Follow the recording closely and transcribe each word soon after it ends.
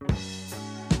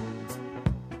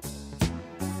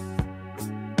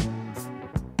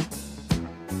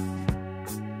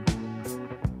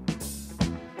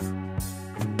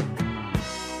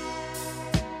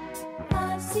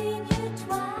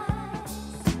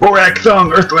Borak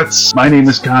Thung Earthlets! My name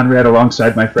is Conrad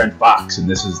alongside my friend Fox, and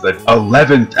this is the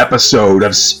 11th episode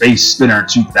of Space Spinner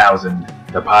 2000,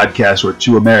 the podcast where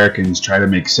two Americans try to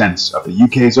make sense of the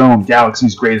UK's own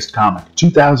galaxy's greatest comic,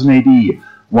 2000 AD,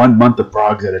 1 month of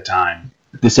progs at a time.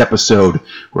 This episode,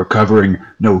 we're covering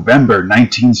November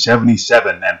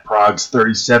 1977 and progs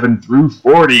 37 through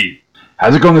 40.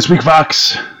 How's it going this week,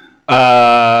 Fox?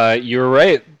 You were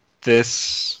right.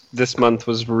 This month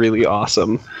was really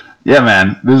awesome. Yeah,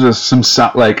 man. There's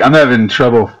I'm having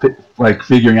trouble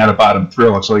figuring out a bottom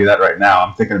thrill. I'll tell you that right now.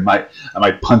 I'm thinking I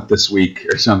might punt this week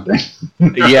or something.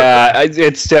 Yeah,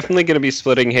 it's definitely going to be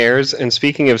splitting hairs. And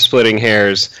speaking of splitting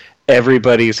hairs,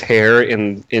 everybody's hair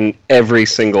in every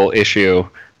single issue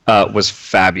was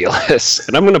fabulous,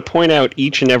 and I'm going to point out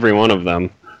each and every one of them.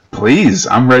 Please,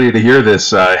 I'm ready to hear this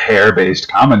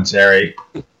hair-based commentary.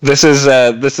 This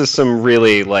is some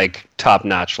really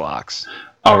top-notch locks.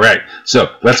 All right,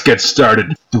 so let's get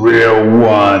started. Thrill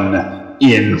 1,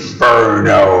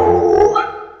 Inferno.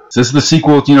 So this is the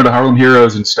sequel, to Harlem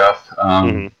Heroes and stuff.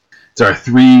 It's our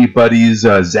three buddies,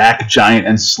 Zach, Giant,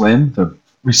 and Slim, the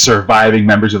surviving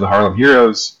members of the Harlem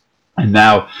Heroes. And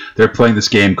now they're playing this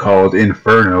game called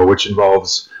Inferno, which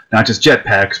involves not just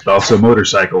jetpacks, but also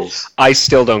motorcycles. I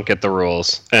still don't get the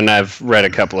rules, and I've read a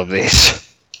couple of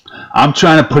these. I'm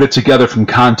trying to put it together from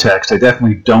context. I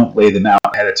definitely don't lay them out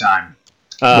ahead of time.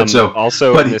 In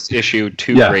this issue,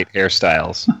 two great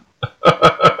hairstyles.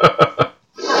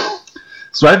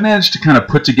 So I've managed to kind of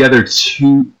put together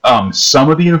some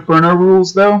of the Inferno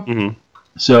rules, though. Mm-hmm.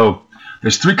 So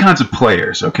there's three kinds of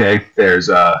players, okay?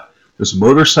 There's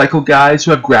motorcycle guys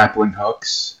who have grappling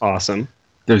hooks. Awesome.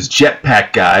 There's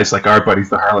jetpack guys, like our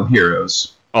buddies, the Harlem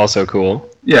Heroes. Also cool.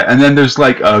 Yeah, and then there's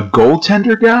a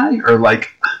goaltender guy, or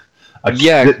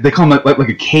they call him like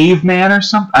a caveman or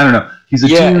something. I don't know. He's a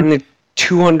dude. And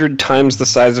 200 times the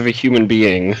size of a human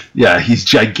being. Yeah, he's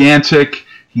gigantic.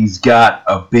 He's got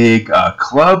a big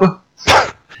club,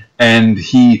 and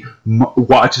he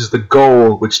watches the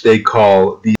goal, which they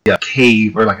call the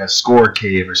cave, or a score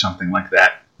cave or something like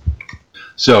that.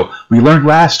 So we learned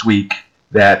last week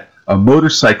that a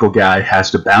motorcycle guy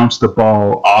has to bounce the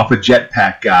ball off a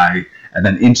jetpack guy and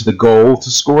then into the goal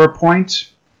to score a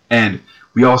point. And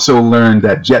we also learned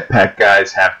that jetpack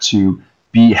guys have to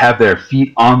have their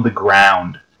feet on the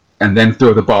ground and then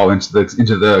throw the ball into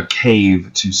the cave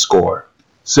to score.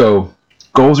 So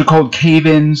goals are called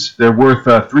cave-ins. They're worth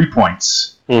 3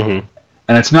 points. Mm-hmm.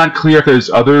 And it's not clear if there's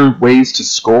other ways to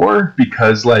score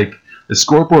because the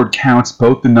scoreboard counts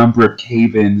both the number of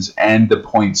cave-ins and the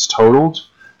points totaled.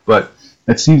 But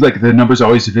it seems like the number's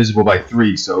always divisible by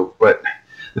 3. But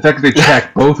the fact that they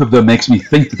track both of them makes me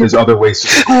think that there's other ways to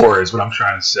score, is what I'm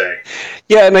trying to say.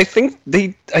 Yeah, and I think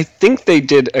they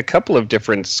did a couple of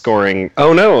different scoring.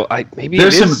 Oh no,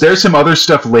 there's some other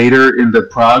stuff later in the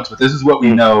progs, but this is what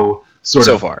we know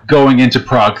so far. Going into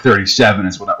prog 37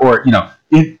 is what,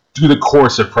 through the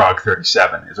course of prog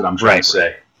 37 is what I'm trying to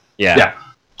say. Yeah.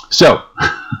 So.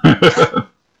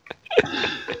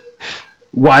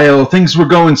 While things were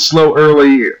going slow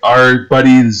early, our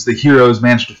buddies, the heroes,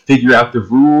 managed to figure out the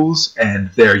rules, and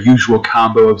their usual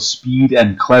combo of speed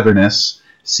and cleverness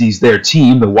sees their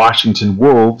team, the Washington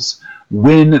Wolves,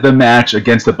 win the match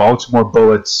against the Baltimore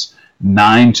Bullets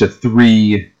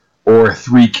 9-3 or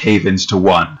 3 cave-ins to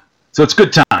 1. So it's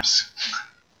good times.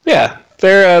 Yeah,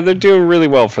 they're doing really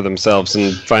well for themselves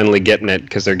and finally getting it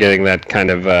because they're getting that kind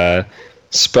of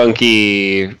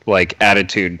spunky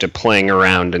attitude to playing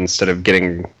around instead of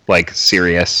getting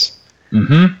serious.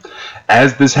 Mm-hmm.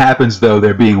 As this happens, though,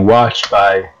 they're being watched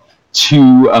by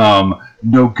two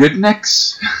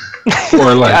no-goodniks,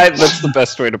 or that's the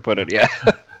best way to put it. Yeah,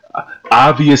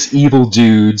 obvious evil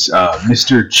dudes,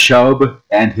 Mr. Chubb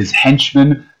and his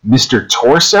henchman, Mr.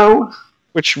 Torso.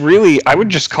 Which really, I would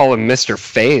just call him Mr.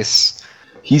 Face.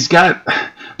 He's got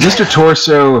Mr.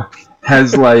 Torso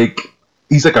has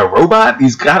he's like a robot.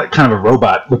 He's got kind of a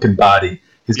robot-looking body.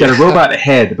 He's got a robot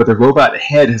head, but the robot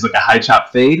head has a high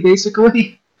chop fade,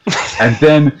 basically. And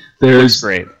then there's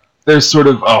sort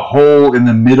of a hole in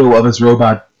the middle of his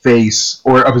robot face,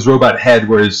 or of his robot head,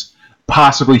 where his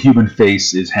possibly human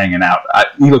face is hanging out.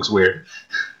 He looks weird.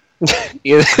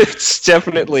 It's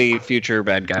definitely future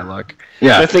bad guy look.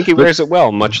 Yeah, and I think he wears it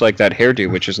well, much like that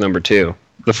hairdo, which is number 2.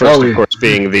 The first, of course,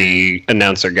 being the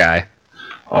announcer guy.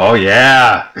 Oh,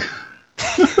 yeah.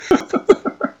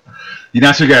 The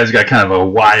announcer guy's got kind of a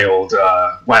wild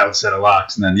set of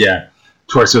locks, and then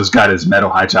Torso's got his metal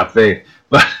high top fade.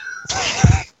 But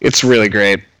it's really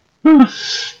great.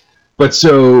 But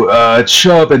so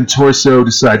Chubb and Torso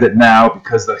decide that now,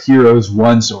 because the heroes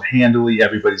won so handily,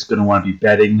 everybody's going to want to be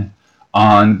betting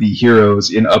on the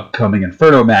heroes in upcoming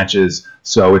Inferno matches,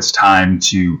 so it's time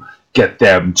to get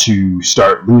them to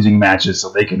start losing matches so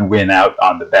they can win out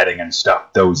on the betting and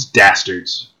stuff. Those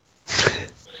dastards.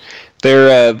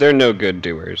 They're no good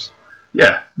doers.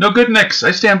 Yeah, no good Knicks.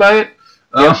 I stand by it.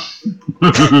 Yep.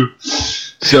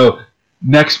 So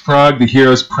next prog, the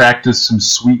heroes practice some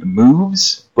sweet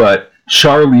moves, but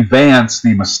Charlie Vance,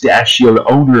 the mustachioed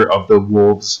owner of the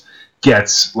Wolves,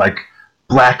 gets like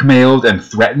blackmailed and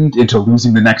threatened into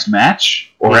losing the next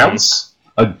match, or else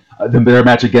their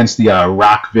match against the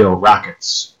Rockville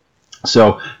Rockets.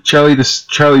 So Charlie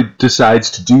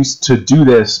decides to do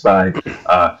this by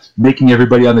making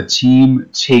everybody on the team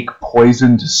take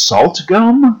poisoned salt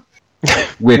gum,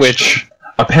 which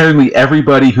apparently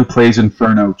everybody who plays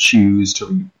Inferno chews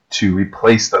to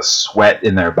replace the sweat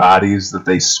in their bodies that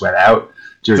they sweat out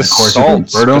during the course of the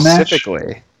Inferno match.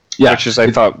 Yeah, which is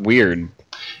I thought weird.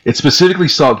 It's specifically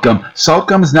salt gum. Salt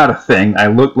gum is not a thing. I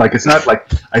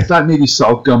thought maybe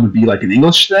salt gum would be like an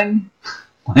English thing,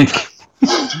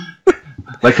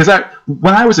 because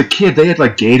when I was a kid, they had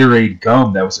like Gatorade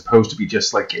gum that was supposed to be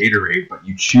just like Gatorade, but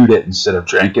you chewed it instead of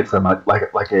drank it from from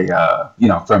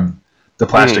the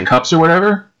plastic cups or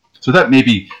whatever. So that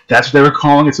maybe that's what they were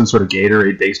calling it, some sort of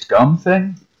Gatorade-based gum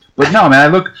thing. But no,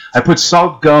 man, I put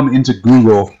salt gum into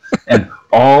Google, and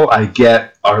all I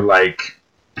get are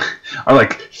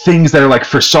things that are like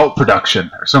for salt production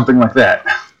or something like that.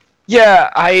 Yeah,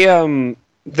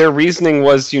 their reasoning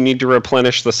was you need to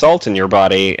replenish the salt in your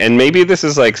body, and maybe this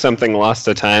is like something lost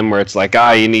to time where it's like,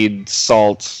 you need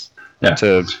salt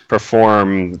to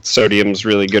perform. Sodium's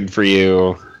really good for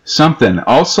you. Something.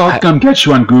 All salt gum gets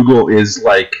you on Google is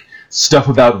like stuff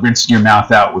about rinsing your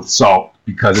mouth out with salt,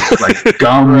 because it's like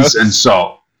gums and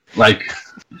salt. Like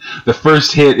the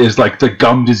first hit is like the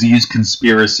gum disease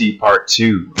conspiracy part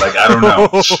 2. Like, I don't know.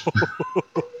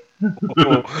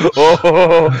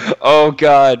 Oh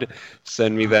God,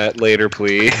 send me that later,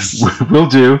 please. Will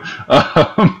do.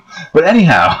 But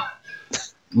anyhow,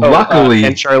 luckily,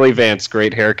 and Charlie Vance,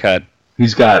 great haircut.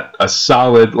 He's got a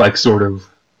solid sort of.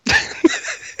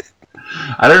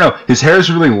 I don't know. His hair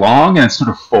is really long and it's sort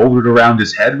of folded around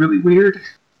his head, really weird.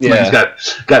 Yeah, he's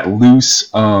got loose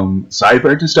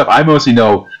sideburns and stuff. I mostly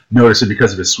notice it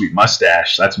because of his sweet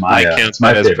mustache. That's my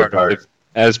favorite part.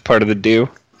 As part of the do.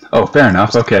 Oh, fair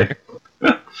enough. Okay.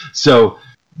 So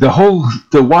the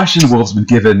Washington Wolves have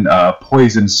been given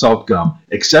poison salt gum,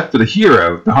 except for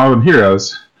the Harlem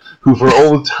Heroes, who for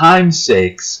old time's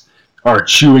sakes are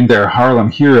chewing their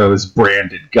Harlem Heroes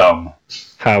branded gum.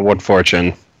 What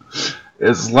fortune.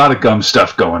 There's a lot of gum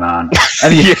stuff going on.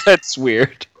 Yeah, it's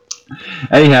weird.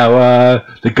 Anyhow,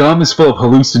 the gum is full of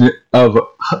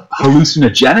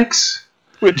hallucinogenics,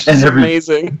 which is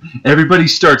amazing. Everybody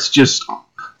starts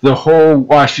the whole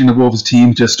Washington Wolves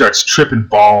team just starts tripping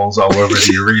balls all over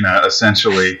the arena,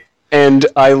 essentially. And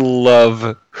I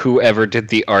love whoever did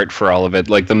the art for all of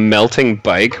it. Like, the melting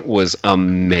bike was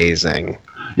amazing.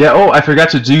 Yeah. Oh, I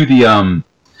forgot to do the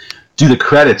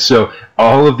credits. So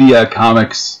all of the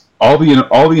comics. All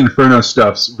the Inferno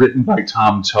stuff's written by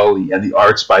Tom Tully, and the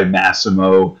art's by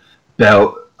Massimo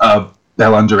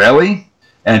Bellandarelli,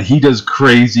 and he does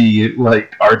crazy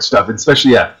art stuff, and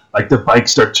especially the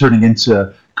bikes start turning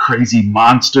into crazy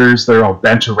monsters. They're all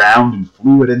bent around and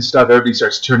fluid and stuff. Everybody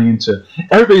starts turning into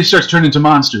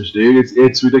monsters, dude.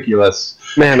 It's ridiculous.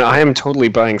 Man, I am totally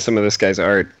buying some of this guy's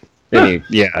art.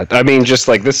 Yeah, I mean, just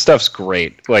this stuff's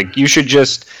great. Like, you should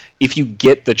just, if you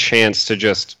get the chance to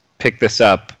just pick this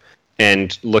up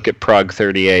and look at Prog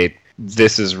 38,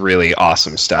 this is really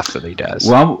awesome stuff that he does.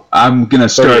 Well, I'm going to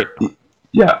start...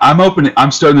 Yeah, I'm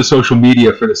starting the social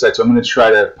media for the site, so I'm going to try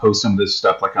to post some of this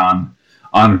stuff on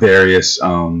various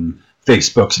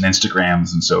Facebooks and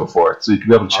Instagrams and so forth, so you can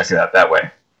be able to check it out that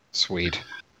way. Sweet.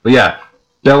 But yeah,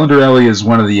 Bellandarelli is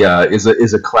one of the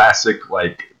is a classic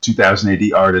 2000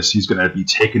 AD artist. He's going to be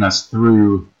taking us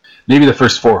through maybe the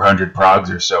first 400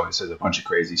 progs or so. He says a bunch of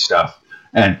crazy stuff,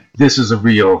 and this is a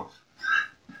real...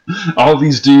 All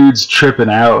these dudes tripping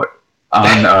out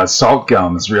on salt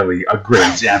gum is really a great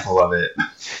example of it.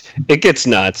 It gets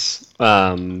nuts.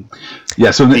 So in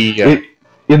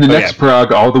the next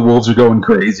prog, all the wolves are going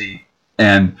crazy,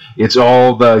 and it's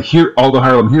all the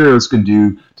Harlem Heroes can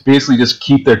do to basically just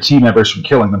keep their team members from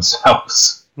killing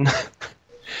themselves.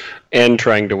 And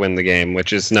trying to win the game,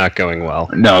 which is not going well.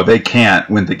 No, they can't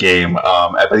win the game.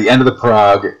 By the end of the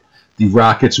prog, the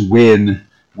Rockets win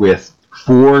with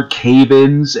 4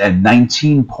 cave-ins and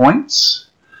 19 points.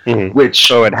 Mm-hmm. Which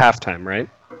at halftime, right?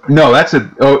 No, that's that's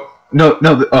at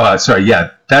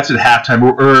halftime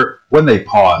or when they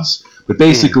pause. But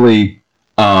basically,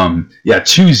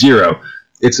 2-0.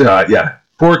 It's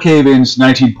 4 cave-ins,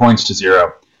 19 points to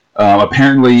 0.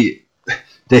 Apparently,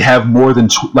 they have more than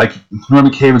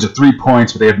normally cave-ins are 3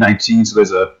 points, but they have 19, so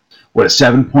there's a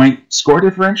 7-point score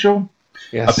differential.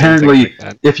 Yeah, apparently,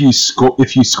 like if you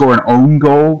score an own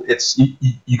goal,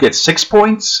 you get 6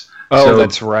 points. Oh, so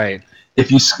that's right. If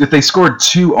they scored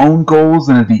 2 own goals,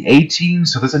 then it'd be 18.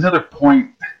 So there's another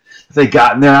point that they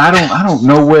got in there. I don't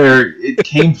know where it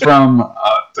came from.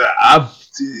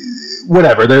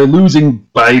 Whatever. They're losing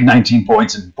by 19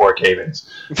 points in 4 cave-ins,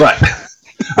 but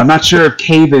I'm not sure if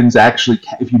cave-ins actually.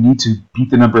 If you need to beat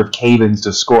the number of cave-ins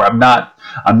to score, I'm not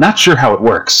sure how it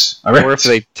works. All right? Or if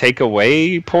they take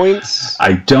away points?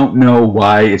 I don't know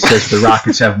why it says the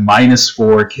Rockets have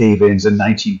 -4 cave-ins and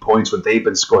 19 points when they've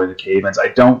been scoring the cave-ins. I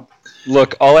don't...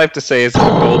 Look, all I have to say is if a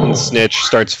golden snitch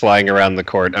starts flying around the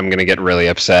court, I'm going to get really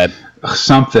upset.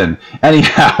 Something.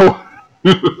 Anyhow,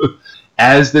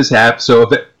 as this happens, so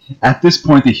at this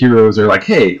point the Heroes are like,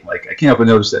 hey, I can't help but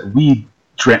notice that we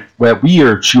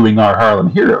are chewing our Harlem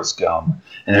Heroes gum,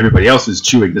 and everybody else is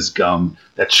chewing this gum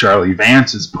that Charlie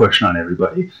Vance is pushing on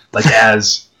everybody.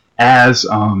 As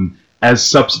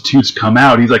substitutes come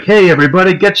out, he's like, "Hey,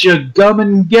 everybody, get your gum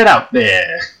and get out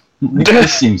there."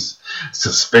 This seems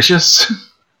suspicious.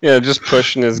 Yeah, just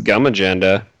pushing his gum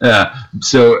agenda. Yeah.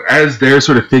 So as they're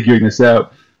sort of figuring this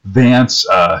out, Vance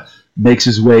makes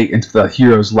his way into the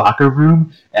Heroes' locker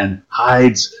room and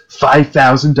hides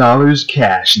 $5,000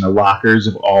 cash in the lockers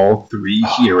of all 3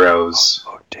 heroes.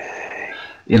 Oh, dang.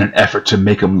 In an effort to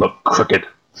make them look crooked.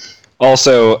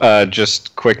 Also,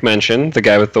 just quick mention, the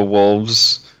guy with the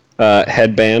Wolves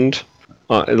headband,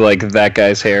 that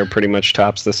guy's hair pretty much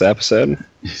tops this episode.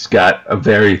 He's got a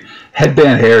very...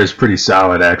 Headband hair is pretty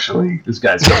solid, actually. This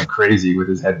guy's going crazy with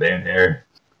his headband hair.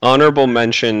 Honorable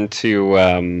mention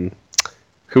to...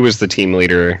 who was the team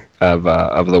leader of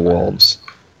the Wolves?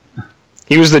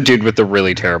 He was the dude with the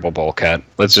really terrible bowl cut.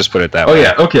 Let's just put it that way. Oh,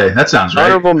 yeah. Okay. That sounds right.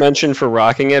 Honorable mention for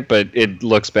rocking it, but it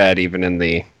looks bad even in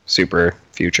the super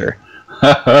future.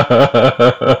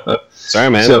 Sorry,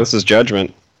 man. This is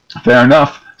judgment. Fair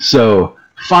enough. So,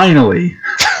 finally,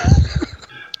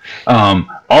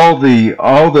 all the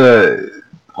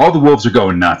Wolves are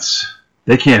going nuts.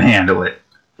 They can't handle it.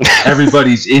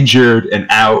 Everybody's injured and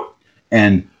out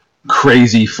and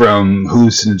crazy from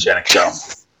hallucinogenic gum.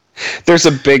 There's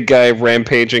a big guy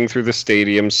rampaging through the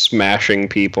stadium, smashing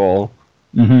people.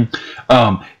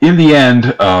 Mm-hmm. In the end,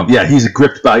 he's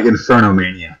gripped by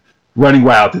Infernomania, running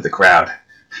wild through the crowd.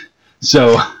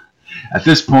 So, at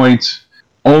this point,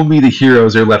 only the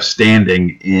Heroes are left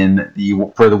standing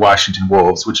for the Washington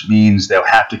Wolves, which means they'll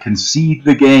have to concede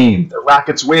the game. The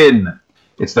Rockets win.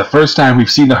 It's the first time we've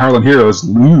seen the Harlem Heroes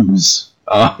lose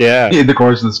in the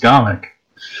course of this comic.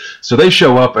 So they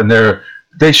show up and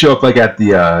they show up at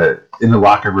the in the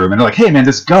locker room and they're like, "Hey man,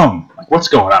 this gum, what's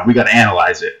going on? We got to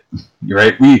analyze it." You're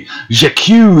right. We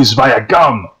j'accuse via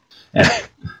gum. And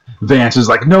Vance is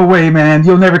like, "No way, man!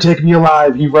 You'll never take me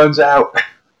alive." He runs out.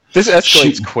 This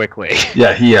escalates quickly.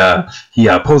 Yeah, he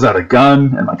pulls out a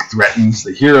gun and threatens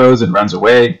the Heroes and runs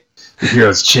away. The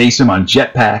Heroes chase him on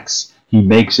jetpacks. He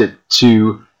makes it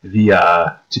to the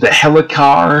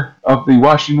helicar of the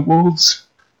Washington Wolves.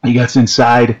 He gets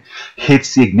inside,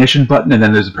 hits the ignition button, and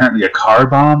then there's apparently a car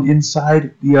bomb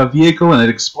inside the vehicle, and it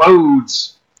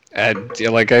explodes. And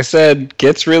like I said,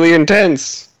 gets really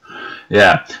intense.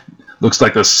 Yeah. Looks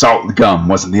like the salt gum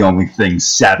wasn't the only thing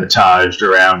sabotaged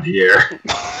around here.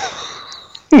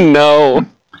 No.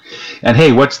 And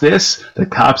hey, what's this? The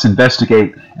cops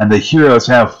investigate, and the Heroes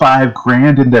have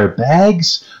 $5,000 in their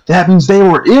bags? That means they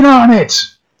were in on it!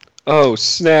 Oh,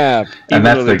 snap. Even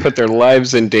though they put their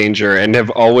lives in danger and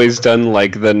have always done,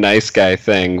 the nice guy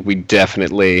thing,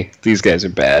 these guys are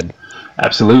bad.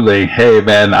 Absolutely. Hey,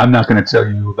 man, I'm not going to tell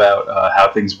you about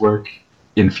how things work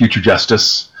in Future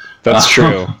Justice. That's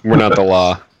true. We're not the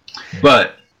law.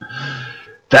 But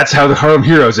that's how the Harlem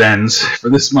Heroes ends for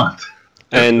this month.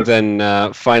 And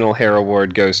then final hair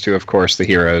award goes to, of course, the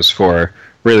Heroes for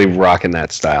really rocking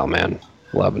that style, man.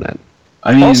 Loving it.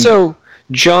 I mean, also,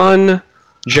 John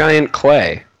Giant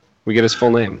Clay. We get his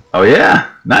full name. Oh, yeah.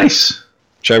 Nice.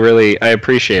 Which I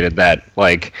appreciated that.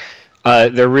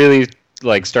 They're really,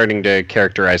 starting to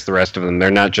characterize the rest of them.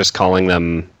 They're not just calling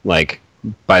them,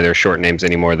 by their short names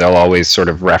anymore. They'll always sort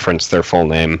of reference their full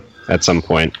name at some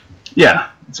point. Yeah.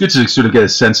 It's good to sort of get a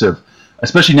sense of,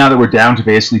 especially now that we're down to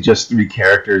basically just 3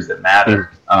 characters that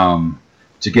matter,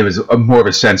 to give us more of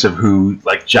a sense of who,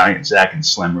 Giant, Zach, and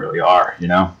Slim really are, you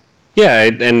know? Yeah,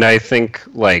 and I think,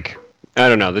 I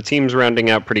don't know, the team's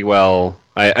rounding out pretty well.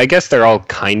 I guess they're all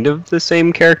kind of the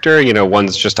same character.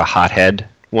 One's just a hothead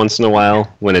once in a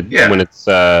while when it's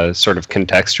sort of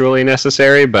contextually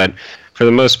necessary, but for for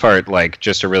the most part, like,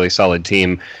 just a really solid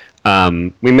team.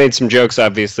 We made some jokes,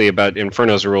 obviously, about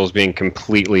Inferno's rules being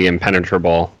completely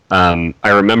impenetrable. I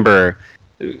remember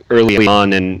early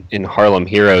on in Harlem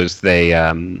Heroes, the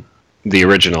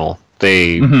original,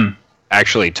 they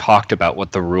actually talked about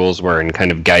what the rules were and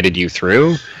kind of guided you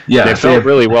through. Yeah, they felt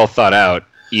really well thought out,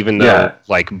 even though,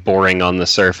 like, boring on the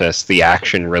surface, the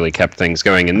action really kept things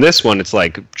going. In this one, it's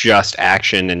like just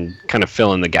action and kind of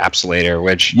fill in the gaps later,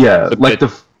 which... Yeah, like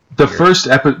the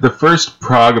first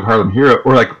prog of Harlem Hero,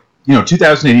 or like,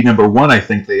 2080 #1, I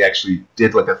think they actually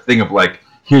did like a thing of like,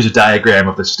 here's a diagram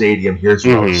of the stadium, here's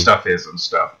where all the stuff is and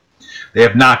stuff. They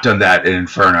have not done that in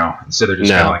Inferno. Instead, they're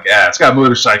just kind of like, it's got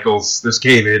motorcycles, there's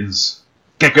cave-ins,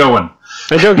 get going.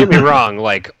 And don't get me wrong,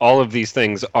 like, all of these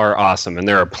things are awesome, and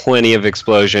there are plenty of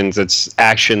explosions. It's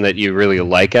action that you really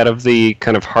like out of the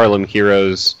kind of Harlem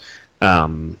Heroes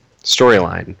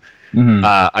storyline.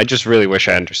 I just really wish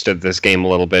I understood this game a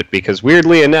little bit, because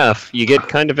weirdly enough, you get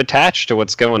kind of attached to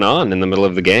what's going on in the middle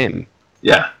of the game.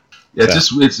 Yeah. It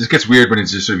gets weird when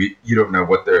it's just sort of, you don't know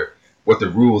what the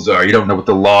rules are. You don't know what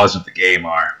the laws of the game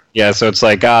are. Yeah, so it's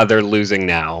like, they're losing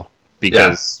now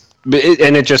because,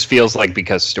 and it just feels like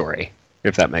because story,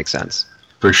 if that makes sense.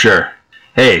 For sure.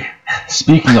 Hey,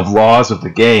 speaking of laws of the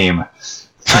game,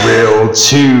 Thrill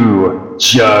 2,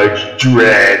 Judge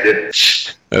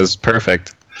Dredd. That was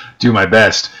perfect. Do my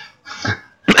best.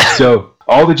 So,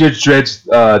 all the Judge Dredds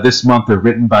this month are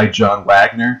written by John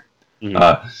Wagner.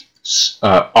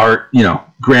 Art,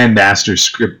 grandmaster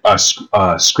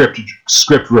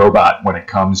script robot when it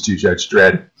comes to Judge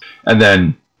Dredd. And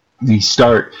then we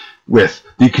start with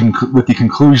the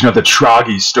conclusion of the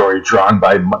Troggy story, drawn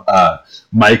by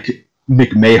Mike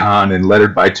McMahon and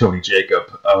lettered by Tony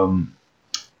Jacob.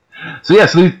 So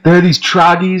there are these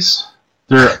Troggies.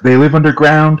 They live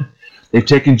underground. They've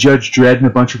taken Judge Dredd and a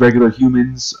bunch of regular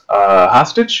humans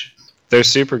hostage. They're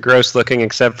super gross looking,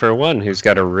 except for one who's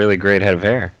got a really great head of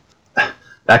hair.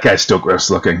 That guy's still gross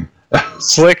looking.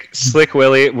 Slick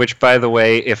Willie, which, by the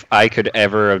way, if I could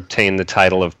ever obtain the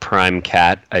title of Prime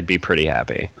Cat, I'd be pretty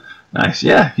happy. Nice,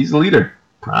 yeah, he's the leader.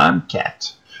 Prime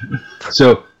Cat.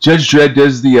 So Judge Dredd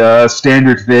does the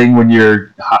standard thing when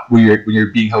you're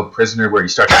being held prisoner, where you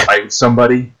start to fight with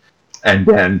somebody, and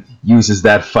then uses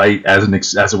that fight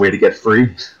as a way to get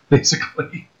free,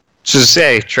 basically. Just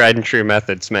say tried and true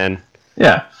methods, man.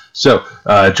 Yeah. So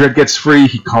Dredd gets free.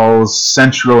 He calls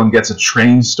Central and gets a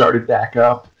train started back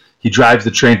up. He drives the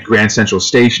train to Grand Central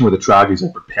Station, where the Troggies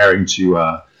are preparing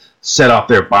to set off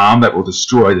their bomb that will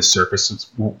destroy the surface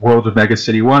world of Mega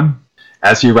City 1.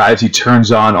 As he arrives, he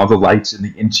turns on all the lights in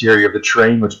the interior of the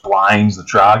train, which blinds the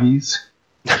Troggies.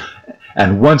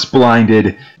 And once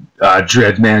blinded,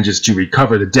 Dredd manages to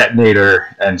recover the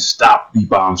detonator and stop the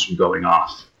bombs from going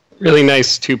off. Really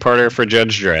nice two-parter for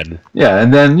Judge Dredd. Yeah,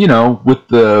 and then, with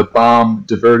the bomb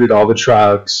diverted, all the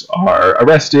Trogs are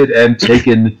arrested and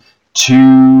taken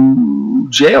to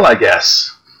jail, I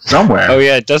guess, somewhere. Oh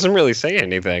yeah, it doesn't really say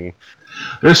anything.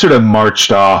 They're sort of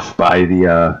marched off by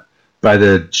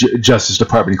the Justice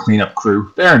Department cleanup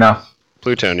crew. Fair enough.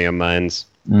 Plutonium mines.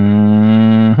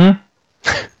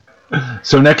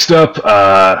 So next up,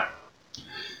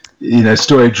 in a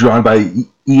story drawn by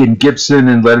Ian Gibson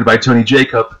and lettered by Tony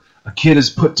Jacob, a kid is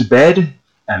put to bed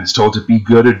and is told to be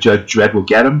good or Judge Dredd will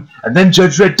get him. And then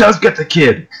Judge Dredd does get the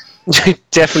kid.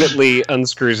 Definitely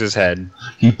unscrews his head.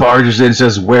 He barges in and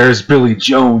says, "Where's Billy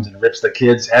Jones?" and rips the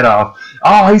kid's head off.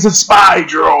 Oh, he's a spy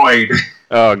droid!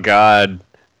 Oh, God.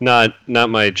 Not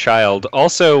my child.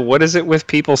 Also, what is it with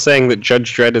people saying that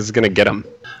Judge Dredd is going to get him?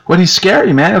 Well, he's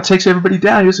scary, man. He takes everybody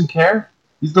down. He doesn't care.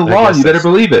 He's the law. You better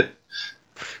believe it.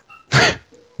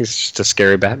 He's just a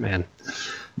scary Batman.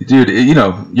 Dude,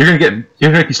 you're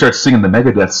gonna start singing the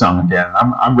Megadeth song again.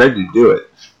 I'm ready to do it.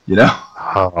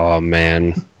 Oh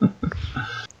man.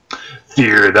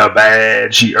 Fear the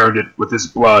badge. He earned it with his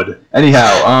blood.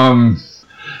 Anyhow,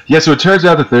 so it turns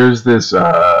out that there's this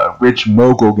rich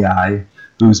mogul guy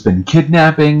who's been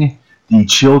kidnapping the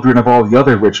children of all the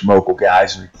other rich mogul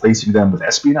guys and replacing them with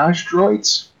espionage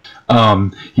droids.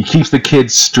 He keeps the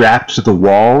kids strapped to the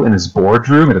wall in his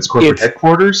boardroom at his corporate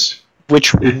headquarters.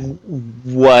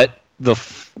 What the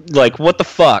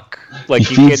fuck? Like,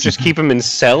 you can't just keep them in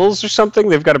cells or something?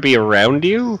 They've got to be around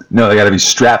you? No, they got to be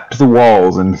strapped to the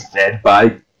walls and fed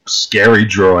by scary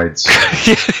droids.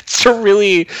 It's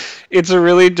a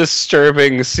really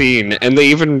disturbing scene, and they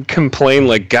even complain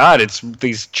like, God,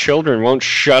 these children won't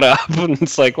shut up, and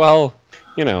it's like, well,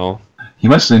 He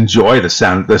must enjoy the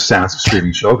sounds of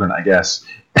screaming children, I guess.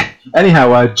 Anyhow,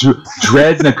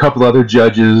 Dredd and a couple other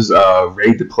judges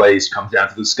raid the place, come down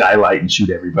to the skylight and shoot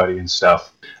everybody and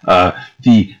stuff.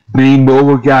 The main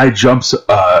molar guy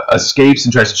escapes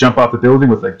and tries to jump off the building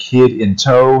with a kid in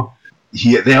tow.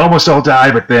 They almost all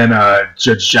die, but then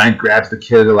Judge Giant grabs the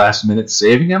kid at the last minute,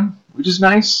 saving him, which is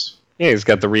nice. Yeah, he's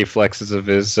got the reflexes of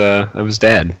his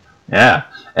dad. Yeah,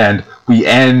 and we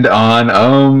end on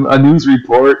a news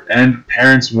report and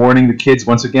parents warning the kids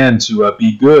once again to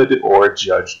be good or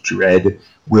Judge Dredd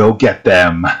will get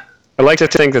them. I like to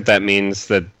think that means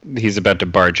that he's about to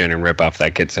barge in and rip off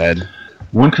that kid's head.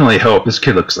 One can only hope. This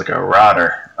kid looks like a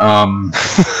rotter.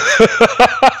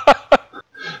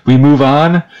 We move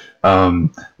on,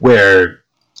 where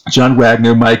John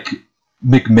Wagner, Mike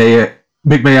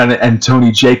McMahon, and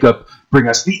Tony Jacob bring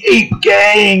us the Ape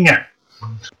Gang.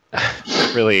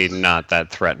 Really not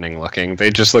that threatening looking. They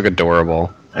just look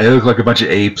adorable. They look like a bunch of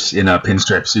apes in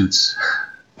pinstripe suits.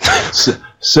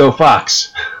 So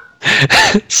Fox.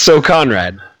 So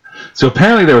Conrad. So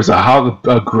apparently there was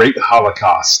a great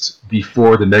Holocaust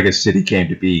before the mega city came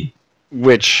to be.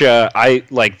 Which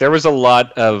there was a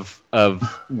lot of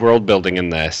world building in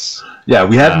this. Yeah,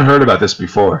 we hadn't heard about this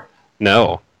before.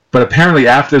 No. But apparently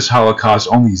after this Holocaust,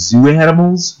 only zoo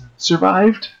animals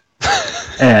survived.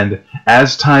 And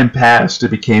as time passed, it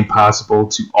became possible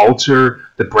to alter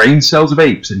the brain cells of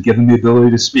apes and give them the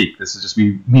ability to speak. This is just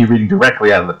me reading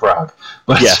directly out of the prog.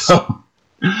 But yes. So,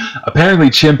 apparently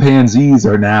chimpanzees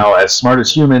are now as smart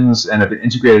as humans and have been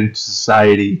integrated into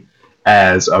society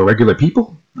as regular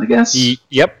people, I guess.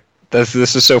 Yep. This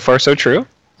is so far so true.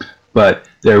 But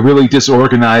they're really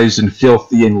disorganized and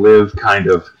filthy and live kind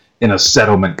of in a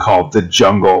settlement called the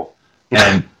jungle.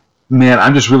 And man,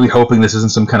 I'm just really hoping this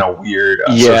isn't some kind of weird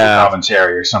social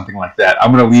commentary or something like that.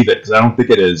 I'm going to leave it because I don't think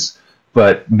it is.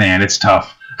 But man, it's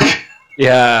tough.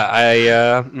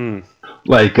 Yeah,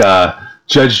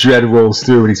 Judge Dredd rolls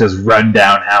through and he says, run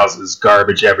down houses,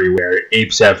 garbage everywhere,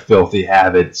 apes have filthy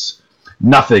habits.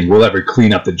 Nothing will ever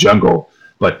clean up the jungle,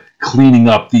 but cleaning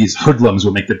up these hoodlums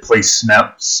will make the place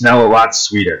smell a lot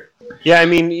sweeter. Yeah, I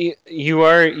mean,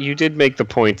 you did make the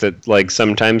point that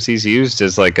sometimes he's used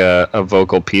as a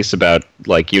vocal piece about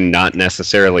you not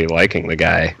necessarily liking the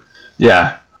guy.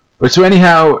 Yeah, but so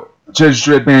anyhow, Judge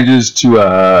Dredd manages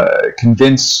to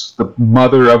convince the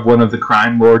mother of one of the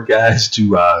crime lord guys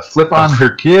to flip on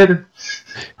her kid.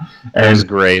 That was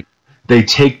great. They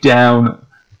take down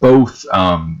both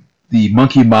the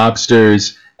monkey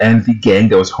mobsters and the gang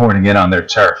that was horning in on their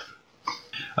turf.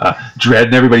 Dredd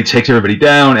and everybody takes everybody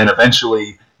down, and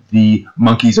eventually the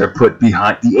apes are put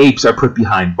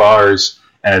behind bars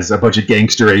as a bunch of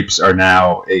gangster apes are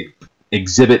now a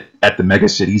exhibit at the Mega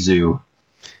City Zoo.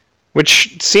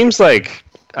 Which seems I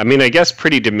guess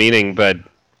pretty demeaning, but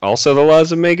also the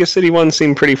laws of Mega City 1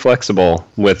 seem pretty flexible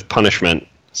with punishment.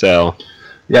 So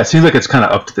yeah, it seems like it's kind of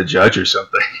up to the judge or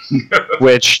something.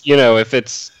 Which, if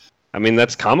it's,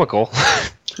 that's comical.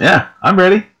 Yeah, I'm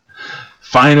ready.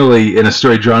 Finally, in a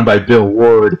story drawn by Bill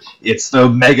Ward, it's the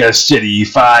Mega City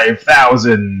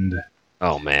 5000.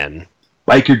 Oh, man.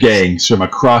 Biker gangs from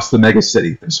across the Mega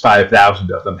City, there's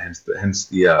 5,000 of them, hence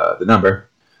the number,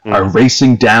 are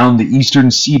racing down the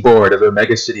eastern seaboard of the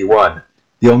Mega City 1.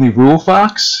 The only rule,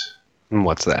 Fox?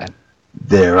 What's that?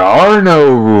 There are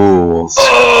no rules.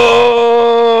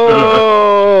 Oh!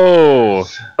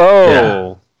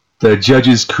 Yeah. The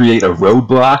judges create a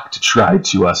roadblock to try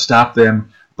to stop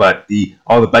them, but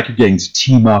all the biker gangs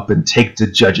team up and take the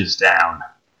judges down.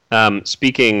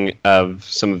 Speaking of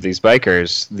some of these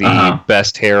bikers, the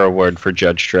Best Hair Award for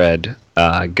Judge Dredd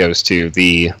goes to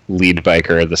the lead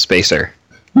biker, the Spacer.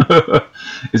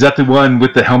 Is that the one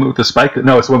with the helmet with the spike?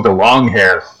 No, it's the one with the long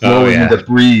hair flowing in the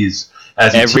breeze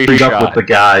as he teamed up with the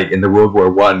guy in the World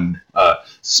War I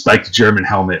spiked German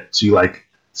helmet to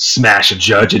smash a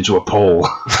judge into a pole.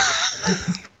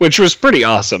 Which was pretty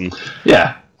awesome.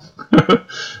 Yeah.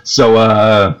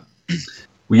 So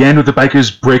we end with the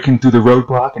bikers breaking through the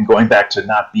roadblock and going back to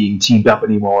not being teamed up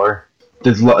anymore.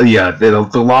 The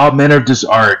lawmen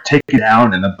are taken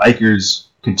down and the bikers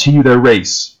continue their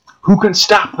race. Who can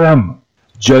stop them?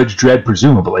 Judge Dredd,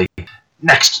 presumably.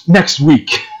 Next week.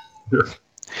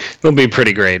 It'll be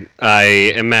pretty great.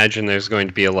 I imagine there's going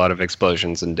to be a lot of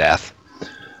explosions and death.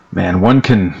 Man, one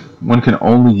can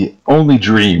only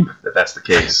dream that that's the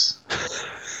case.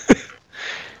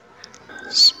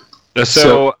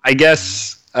 So I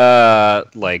guess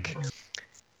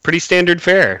pretty standard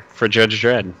fare for Judge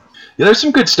Dredd. Yeah, there's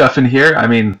some good stuff in here.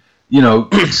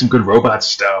 Some good robot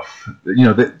stuff. There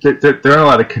are a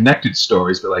lot of connected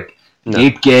stories, but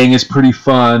Ape Gang is pretty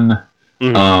fun.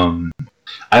 Mm-hmm.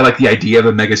 I like the idea of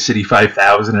a Mega City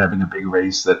 5000 and having a big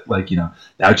race that, like, now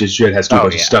Judge Dredd has to do a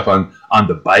bunch of stuff on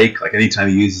the bike. Like, anytime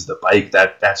he uses the bike,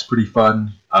 that's pretty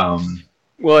fun.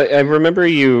 Well, I remember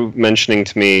you mentioning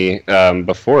to me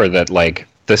before that, like,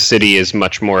 the city is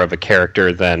much more of a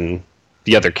character than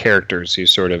the other characters you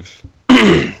sort of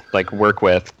like work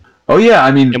with. Oh yeah,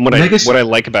 I mean, and what I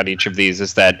like about each of these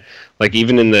is that, like,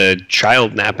 even in the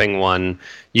child napping one,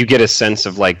 you get a sense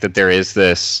of, like, that there is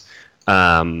this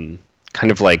kind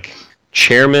of like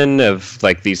chairman of,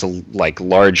 like, these, like,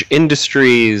 large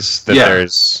industries,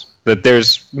 that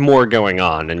there's more going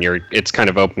on, and it's kind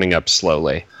of opening up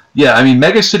slowly. Yeah, I mean,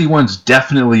 Mega City 1's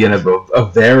definitely a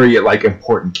very, like,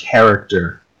 important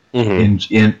character in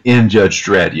Judge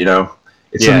Dredd.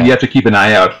 It's something you have to keep an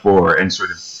eye out for, and sort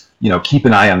of, keep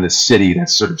an eye on this city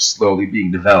that's sort of slowly being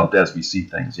developed as we see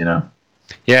things, Yeah,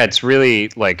 it's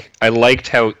really, like, I liked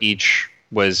how each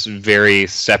was very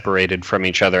separated from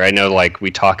each other. I know, like, we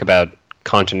talk about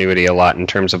continuity a lot in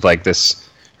terms of, like, this,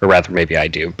 or rather maybe I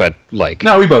do, but, like...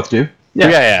 No, we both do.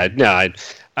 Yeah. No,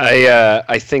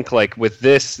 I think, like, with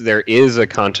this, there is a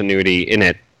continuity in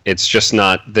it. It's just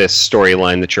not this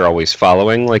storyline that you're always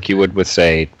following, like you would with,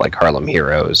 say, like, Harlem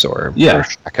Heroes or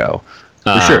Shaco.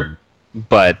 For sure.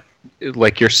 But,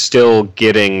 like, you're still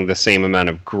getting the same amount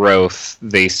of growth.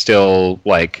 They still,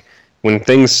 like, when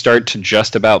things start to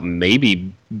just about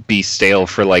maybe be stale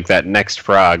for, like, that next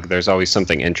prog, there's always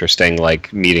something interesting,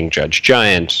 like meeting Judge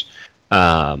Giant.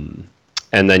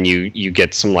 And then you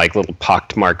get some, like, little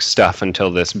pockmark stuff until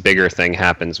this bigger thing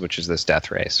happens, which is this death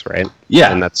race, right?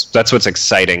 Yeah. And that's what's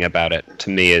exciting about it to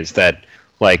me, is that,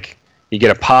 like, you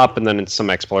get a pop and then it's some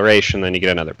exploration, then you get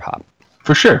another pop.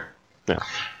 For sure. Yeah.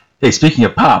 Hey, speaking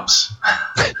of pops,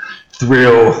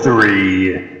 Thrill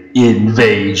 3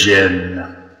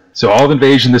 Invasion. So All of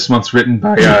Invasion this month's written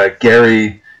by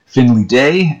Gary Finley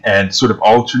Day, and sort of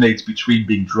alternates between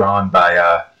being drawn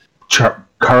by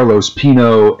Carlos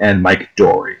Pino and Mike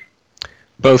Dory.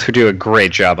 Both who do a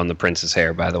great job on the Prince's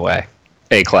hair, by the way.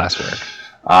 A-class work.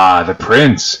 Ah, the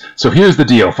Prince. So here's the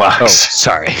deal, Fox. Oh,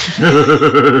 sorry.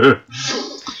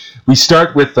 We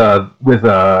start with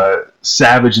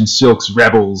Savage and Silk's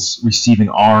rebels receiving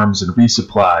arms and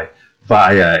resupply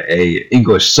via a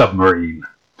English submarine.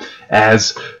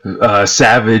 As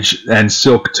Savage and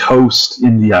Silk toast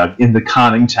in the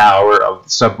conning tower of the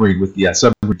submarine with the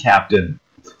submarine captain,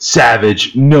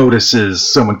 Savage notices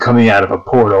someone coming out of a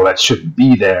portal that shouldn't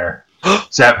be there.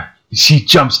 She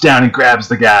jumps down and grabs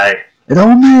the guy, and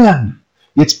oh man,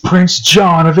 it's Prince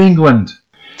John of England.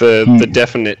 The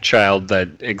definite child that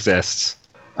exists.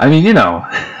 I mean,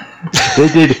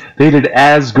 they did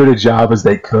as good a job as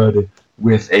they could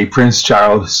with a Prince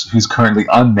Charles who's currently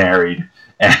unmarried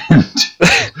and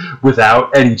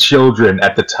without any children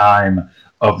at the time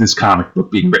of this comic book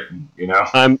being written,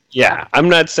 I'm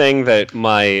not saying that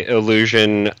my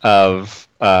illusion of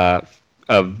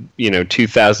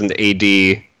 2000 AD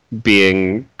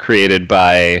being created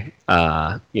by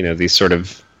these sort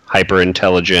of hyper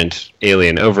intelligent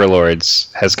alien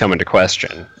overlords has come into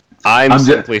question. I'm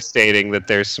simply stating that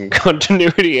there's some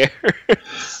continuity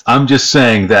errors. I'm just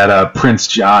saying that Prince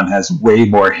John has way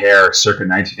more hair circa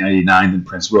 1999 than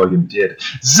Prince William did.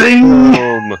 Zing!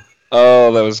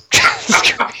 Oh, that was...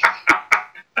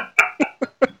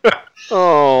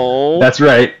 Oh. That's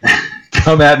right.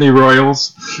 Come at me,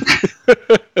 Royals. Oh,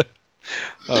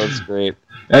 that's great.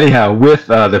 Anyhow, with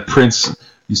the Prince...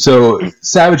 So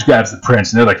Savage grabs the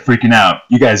Prince, and they're, like, freaking out.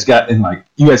 You guys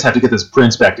have to get this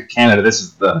Prince back to Canada. This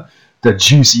is the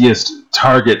juiciest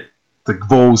target the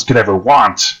Vols could ever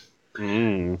want.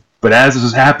 Mm. But as this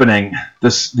is happening,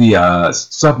 the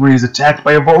submarine is attacked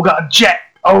by a Volgon jet.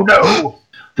 Oh no!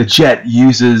 The jet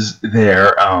uses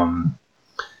their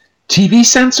TV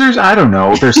sensors? I don't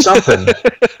know. There's something.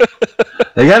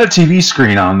 They got a TV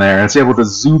screen on there, and it's able to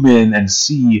zoom in and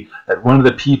see that one of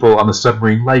the people on the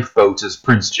submarine lifeboats is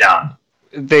Prince John.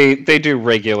 They do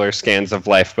regular scans of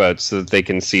lifeboats so that they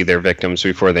can see their victims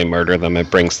before they murder them.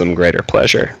 It brings them greater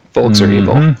pleasure. Volts are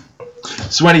evil.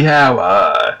 So anyhow,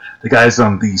 the guys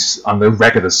on the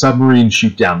wreck of the submarine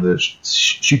shoot down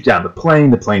the plane.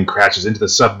 The plane crashes into the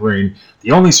submarine.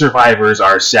 The only survivors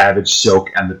are Savage, Silk,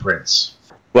 and the Prince.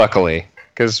 Luckily,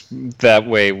 because that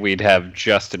way we'd have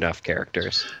just enough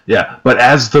characters. Yeah, but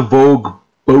as the Vogue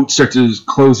boat starts to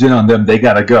close in on them, they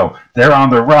gotta go. They're on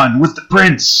the run with the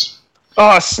Prince.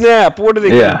 Oh, snap! What are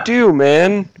they gonna do,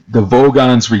 man? The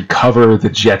Vogons recover the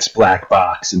jet's black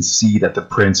box and see that the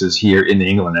Prince is here in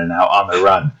England and now on the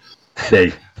run.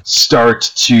 They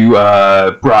start to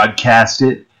broadcast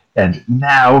it, and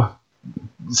now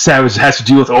Savage has to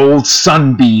deal with old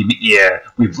Sunbeam here.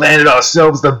 We've landed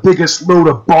ourselves the biggest load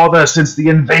of bother since the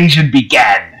invasion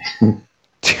began.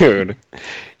 Dude,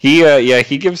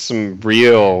 he gives some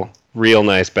real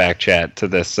nice back chat to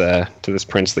this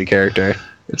princely character.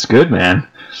 It's good, man.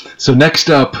 So next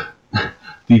up,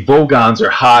 the Volgons are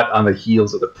hot on the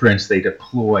heels of the prince. They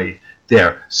deploy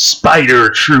their spider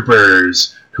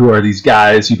troopers, who are these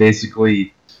guys who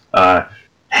basically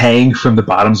hang from the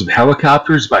bottoms of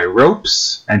helicopters by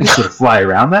ropes and just sort of fly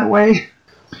around that way.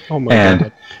 Oh my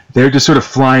god. They're just sort of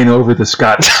flying over the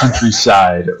Scottish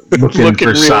countryside looking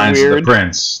for signs weird. Of the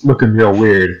prince. Looking real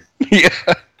weird. Yeah.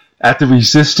 At the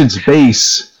resistance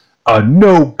base, a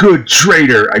no-good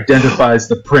traitor identifies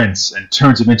the prince and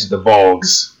turns him into the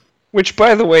Volgs. Which,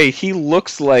 by the way, he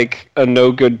looks like a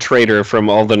no-good traitor from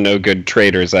all the no-good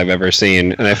traitors I've ever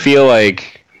seen. And I feel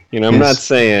like... I'm not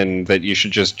saying that you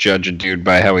should just judge a dude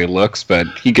by how he looks, but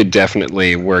he could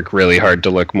definitely work really hard to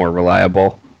look more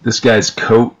reliable. This guy's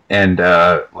coat and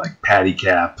patty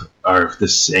cap are the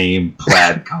same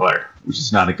plaid color, which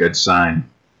is not a good sign.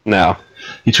 No.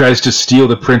 He tries to steal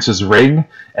the prince's ring,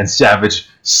 and Savage,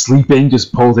 sleeping,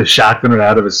 just pulls a shotgun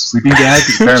out of his sleeping bag.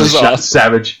 Apparently, awesome.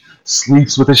 Savage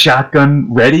sleeps with a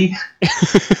shotgun ready.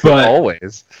 But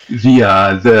always.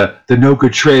 The no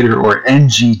good traitor, or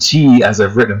NGT, as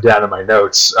I've written them down in my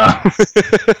notes,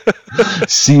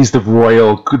 sees the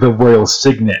royal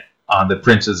signet on the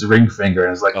prince's ring finger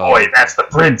and is like, "Oi, that's the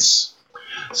prince!"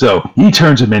 So he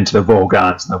turns him into the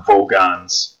Volgons, and the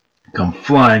Volgons come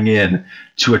flying in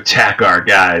to attack our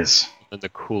guys. And the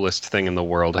coolest thing in the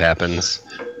world happens.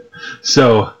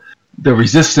 So the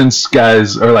resistance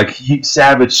guys are like,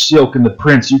 Savage, Silk, and the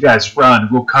prince, you guys run.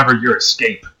 We'll cover your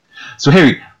escape. So,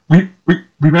 Harry,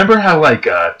 remember how,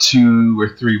 2 or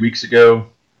 3 weeks ago,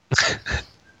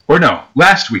 or no,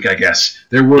 last week, I guess,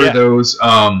 there were those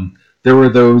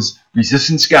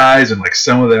resistance guys, and,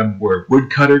 some of them were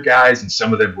woodcutter guys, and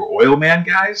some of them were oil man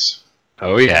guys?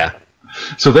 Oh, yeah.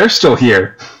 So they're still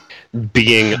here.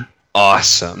 Being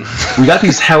awesome. We got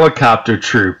these helicopter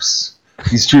troops.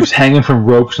 These troops hanging from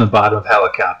ropes on the bottom of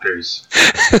helicopters.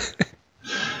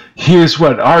 Here's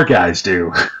what our guys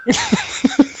do.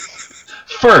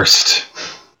 First,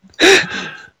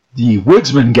 the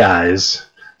woodsman guys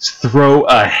throw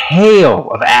a hail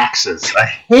of axes,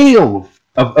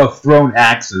 of thrown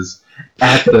axes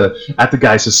at the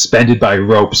guys suspended by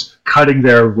ropes, cutting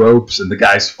their ropes, and the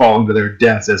guys falling to their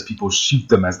deaths as people shoot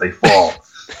them as they fall.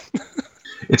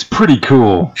 It's pretty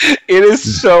cool. It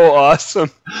is so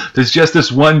awesome. There's just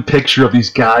this one picture of these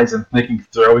guys and making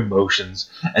throwing motions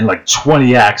and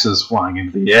 20 axes flying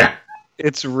into the air.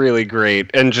 It's really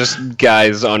great. And just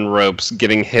guys on ropes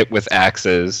getting hit with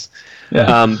axes.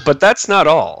 Yeah. But that's not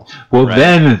all. Well, right?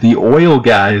 Then the oil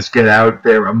guys get out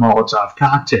their Molotov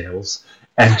cocktails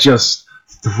and just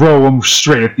throw them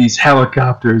straight at these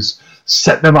helicopters,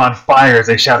 set them on fire as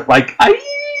they shout, "Aye!"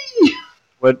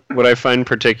 What I find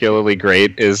particularly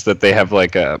great is that they have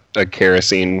a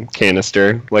kerosene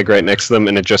canister right next to them,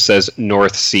 and it just says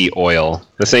North Sea oil.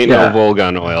 This ain't no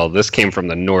Volgon oil. This came from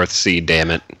the North Sea, damn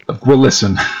it. Well,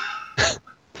 listen.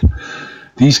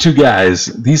 These two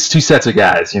sets of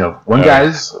guys, one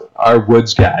guys are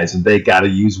woods guys, and they gotta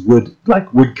use wood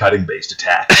cutting based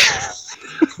attacks.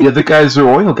 The other guys are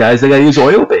oil guys, they gotta use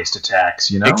oil based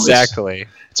attacks, Exactly.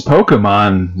 It's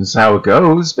Pokemon. That's how it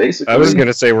goes, basically. I was going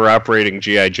to say we're operating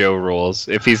G.I. Joe rules.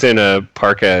 If he's in a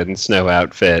parka and snow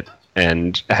outfit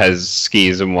and has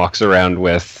skis and walks around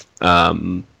with,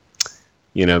 those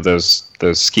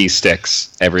ski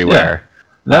sticks everywhere.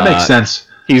 Yeah, that makes sense.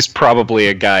 He's probably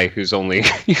a guy who's only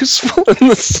useful in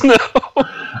the snow.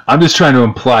 I'm just trying to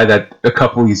imply that a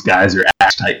couple of these guys are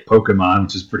axe-type Pokemon,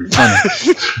 which is pretty funny.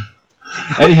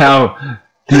 Anyhow,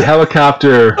 the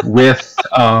helicopter with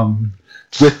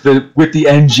the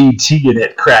NGT in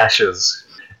it crashes,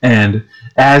 and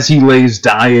as he lays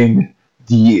dying,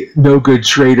 the no-good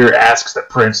traitor asks the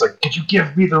prince, "Could you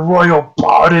give me the royal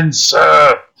pardon,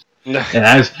 sir?" And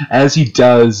as he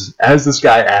does, as this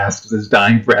guy asks his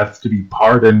dying breath to be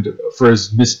pardoned for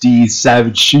his misdeeds,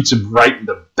 Savage shoots him right in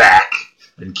the back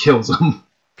and kills him.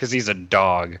 Because he's a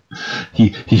dog.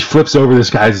 He flips over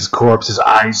this guy's corpse, his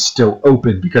eyes still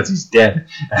open because he's dead.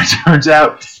 And it turns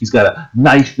out he's got a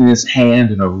knife in his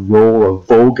hand and a roll of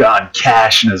Volgon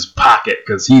cash in his pocket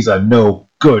because he's a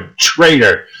no-good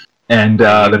traitor. And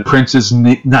the prince's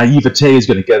naivete is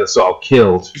going to get us all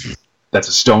killed. That's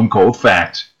a stone-cold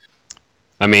fact.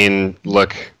 I mean,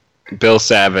 look, Bill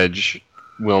Savage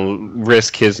will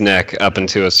risk his neck up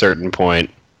until a certain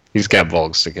point. He's got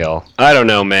Volgs to kill. I don't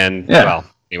know, man. Yeah. Well,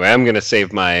 Anyway, I'm going to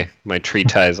save my tree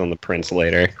ties on the prince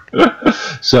later.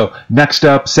 So next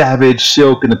up, Savage,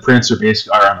 Silk, and the Prince are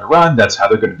on the run. That's how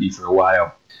they're going to be for a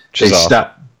while. They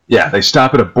stop. Yeah, they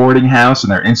stop at a boarding house,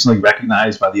 and they're instantly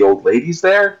recognized by the old ladies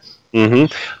there.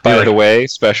 Mm-hmm. By the way,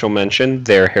 special mention: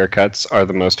 their haircuts are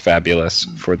the most fabulous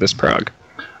for this prog.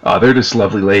 They're just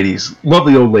lovely ladies,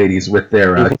 lovely old ladies with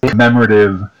their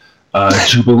commemorative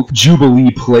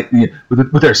Jubilee plate,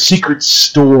 with their secret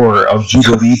store of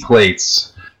Jubilee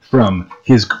plates from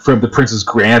the prince's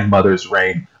grandmother's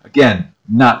reign. Again,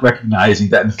 not recognizing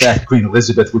that in fact Queen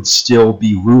Elizabeth would still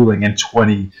be ruling in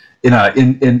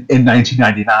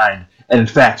 1999, and in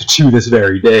fact to this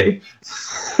very day.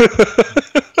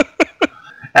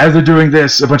 As they're doing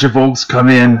this, a bunch of Volks come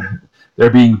in. They're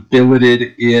being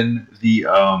billeted in the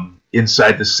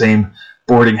inside the same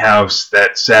boarding house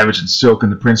that Savage and Silk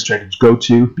and the Prince tried to go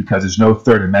to because there's no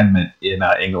Third Amendment in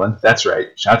England. That's right.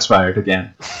 Shots fired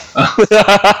again.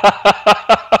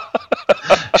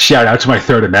 Shout out to my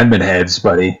Third Amendment heads,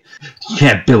 buddy. You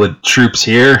can't billet troops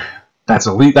here. That's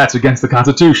against the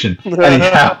Constitution.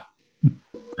 Anyhow,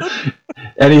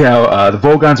 the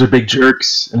Volgons are big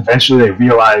jerks, and eventually they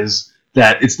realize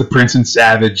that it's the Prince and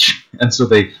Savage, and so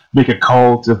they make a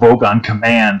call to Volgon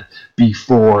Command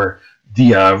before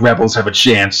the rebels have a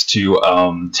chance to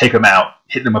take them out,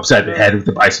 hitting them upside the head with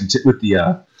the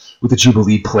with the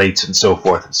Jubilee plates and so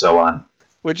forth and so on.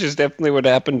 Which is definitely what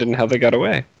happened and how they got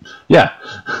away. Yeah.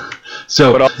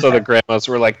 So, but also the grandmas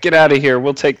were like, "Get out of here!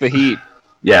 We'll take the heat."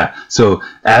 Yeah. So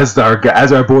as our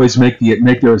boys make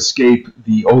their escape,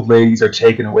 the old ladies are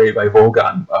taken away by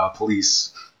Volgon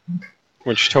police.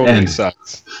 Which totally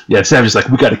sucks. Yeah, Savage is like,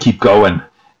 we got to keep going.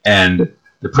 And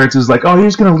the Prince is like, oh, you're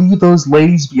just going to leave those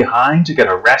ladies behind to get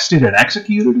arrested and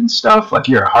executed and stuff? Like,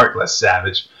 you're a heartless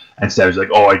Savage. And Savage is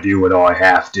like, oh, I do what I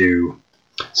have to.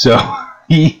 So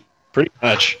he... Pretty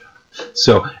much.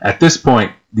 So at this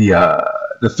point,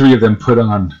 the three of them put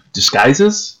on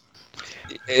disguises.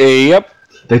 Yep.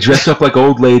 They dress up like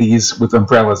old ladies with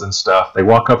umbrellas and stuff. They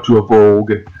walk up to a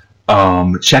Vogue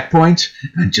checkpoint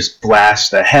and just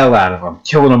blast the hell out of them,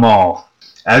 killing them all.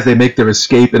 As they make their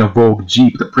escape in a Vogue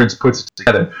Jeep, the Prince puts it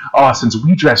together. Oh, since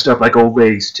we dressed up like old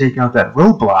ladies to take out that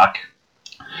roadblock,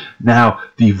 now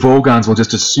the Volgons will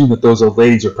just assume that those old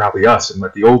ladies are probably us, and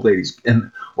that the old ladies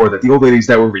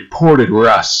that were reported were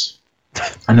us.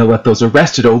 And they'll let those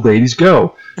arrested old ladies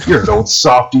go. You're an old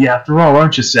softy after all,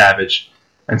 aren't you, Savage?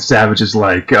 And Savage is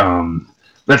like,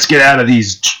 let's get out of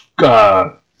these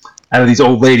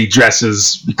old lady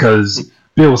dresses because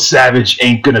Bill Savage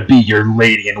ain't gonna be your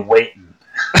lady in waiting.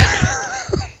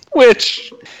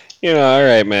 Which, all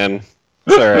right, man.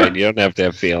 It's all right. You don't have to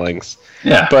have feelings.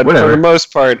 Yeah, but whatever. For the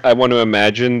most part, I want to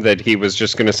imagine that he was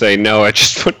just going to say, no, I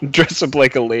just want to dress up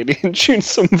like a lady and shoot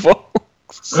some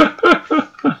Volks.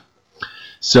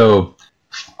 So,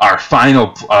 our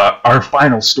final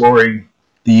story,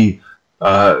 the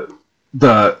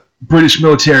British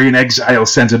military in exile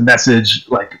sends a message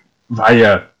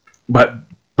via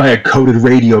coded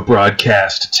radio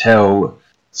broadcast to tell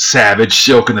Savage,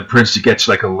 Silk, and the Prince to get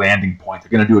to a landing point. They're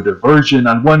going to do a diversion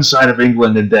on one side of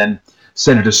England and then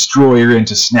send a destroyer in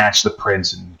to snatch the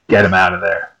Prince and get him out of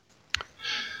there.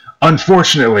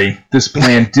 Unfortunately, this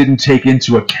plan didn't take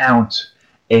into account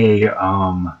a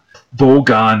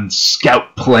Volgon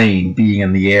scout plane being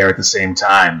in the air at the same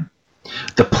time.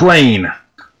 The plane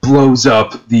blows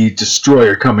up the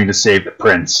destroyer coming to save the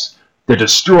Prince. The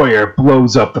destroyer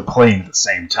blows up the plane at the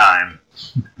same time.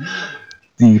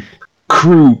 The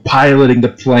crew piloting the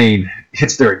plane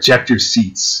hits their ejector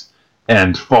seats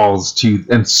and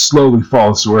slowly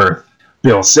falls to Earth.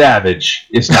 Bill Savage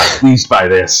is not pleased by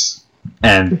this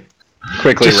and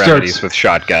quickly remedies with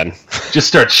shotgun. Just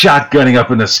starts shotgunning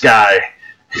up in the sky,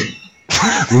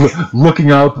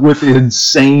 looking up with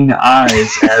insane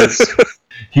eyes as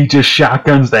he just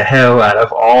shotguns the hell out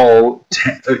of all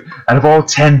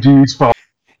 10 dudes.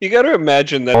 You got to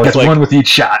imagine that one with each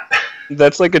shot.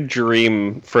 That's like a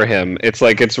dream for him. It's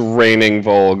like it's raining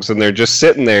Volks, and they're just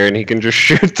sitting there, and he can just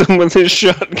shoot them with his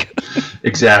shotgun.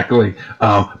 Exactly.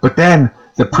 But then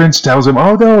the Prince tells him,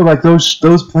 "Oh no!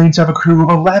 Those planes have a crew of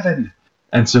 11."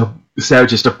 And so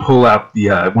Savage has to pull out the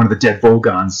one of the dead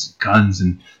Volgon's guns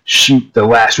and shoot the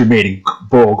last remaining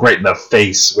Volk right in the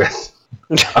face with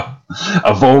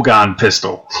a Volgon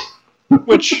pistol.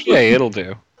 Which, yeah, it'll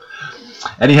do.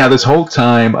 Anyhow, this whole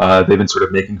time they've been sort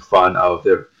of making fun of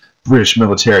the British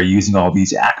military using all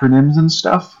these acronyms and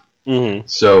stuff. Mm-hmm.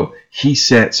 So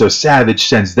Savage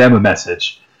sends them a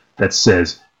message that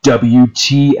says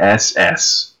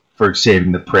WTSS for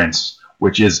saving the Prince,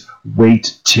 which is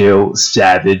wait till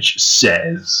Savage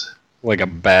says. Like a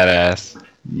badass.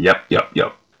 Yep.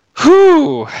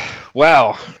 Whew!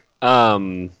 Wow.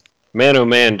 Man, oh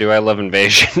man, do I love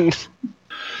Invasion.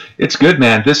 It's good,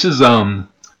 man. This is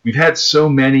we've had so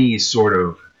many sort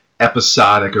of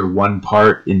episodic or one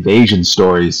part invasion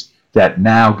stories that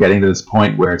now getting to this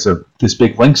point where it's this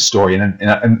big link story, and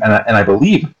I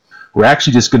believe we're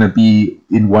actually just going to be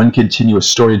in one continuous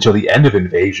story until the end of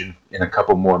Invasion in a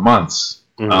couple more months.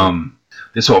 Mm-hmm.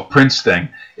 This whole Prince thing,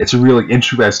 it's a really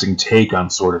interesting take on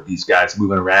sort of these guys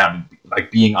moving around, like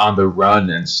being on the run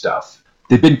and stuff.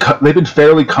 They've been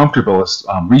fairly comfortable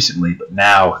recently, but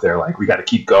now they're like, we got to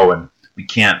keep going. We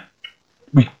can't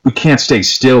stay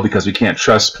still because we can't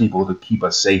trust people to keep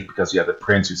us safe because you have the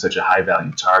Prince, who's such a high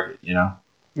value target, you know?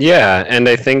 Yeah, and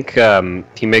I think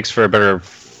he makes for a better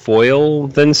foil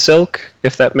than Silk,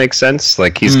 if that makes sense.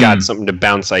 Like, he's got something to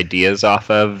bounce ideas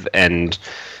off of, and,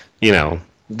 you know,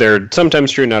 they're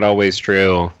sometimes true, not always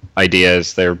true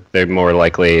ideas. They're more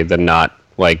likely than not,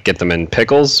 like, get them in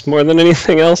pickles more than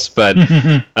anything else. But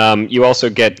you also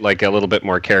get, like, a little bit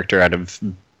more character out of,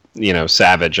 you know,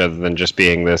 Savage, other than just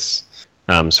being this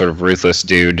sort of ruthless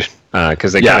dude.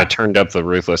 Because they kind of turned up the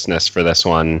ruthlessness for this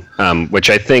one, which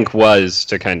I think was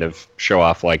to kind of show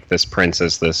off, like, this Prince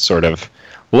as this sort of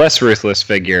less ruthless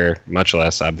figure, much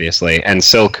less, obviously, and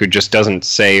Silk, who just doesn't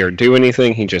say or do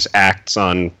anything. He just acts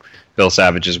on Bill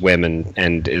Savage's whim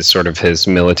and is sort of his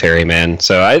military man.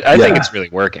 So I think it's really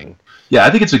working. Yeah, I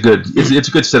think it's a good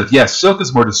setup. Yeah, Silk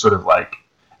is more just sort of like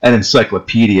an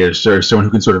encyclopedia, or someone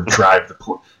who can sort of drive the,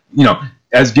 you know,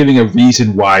 as giving a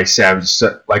reason why Savage,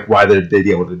 like why they'd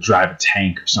be able to drive a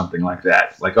tank or something like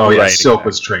that. Like, oh yeah, right, Silk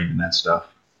was trained in that stuff.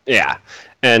 Yeah,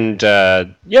 and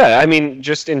I mean,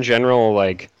 just in general,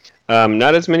 like,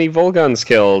 not as many Volgons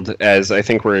killed as I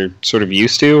think we're sort of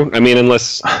used to. I mean,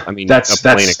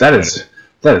 that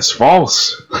is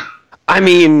false. I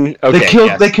mean,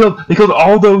 okay, they killed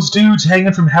all those dudes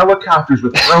hanging from helicopters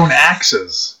with thrown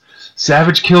axes.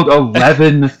 Savage killed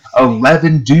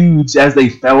 11 dudes as they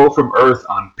fell from Earth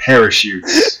on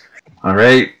parachutes. All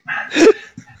right,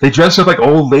 they dressed up like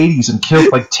old ladies and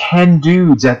killed like 10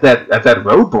 dudes at that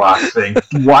roadblock thing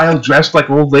while dressed like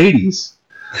old ladies.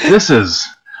 There's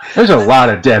a lot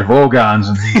of dead Volgons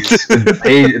in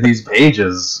these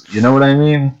pages. You know what I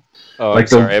mean? Oh,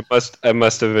 like I'm sorry. I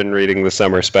must have been reading the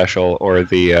summer special or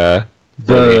the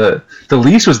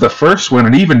lease was the first one,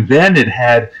 and even then it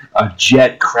had a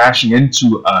jet crashing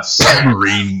into a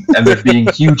submarine and there being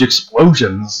huge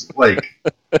explosions. Like,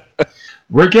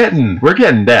 we're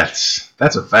getting deaths.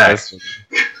 That's a fact.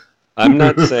 I'm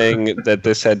not saying that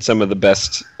this had some of the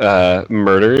best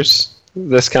murders,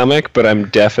 this comic, but I'm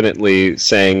definitely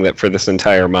saying that for this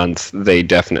entire month, they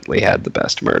definitely had the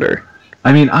best murder.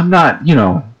 I mean, I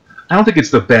don't think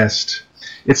it's the best.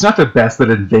 It's not the best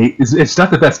it's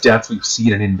not the best deaths we've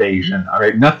seen in Invasion. All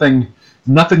right,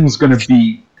 nothing's going to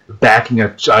be backing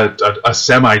a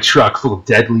semi truck full of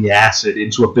deadly acid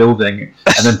into a building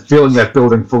and then filling that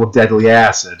building full of deadly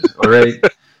acid. All right,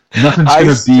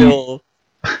 nothing's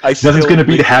going to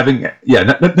be having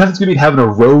a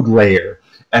road layer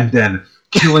and then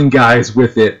killing guys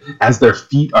with it as their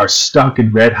feet are stuck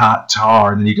in red hot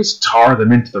tar, and then you just tar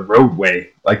them into the roadway.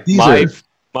 Like,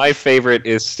 my favorite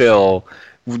is still,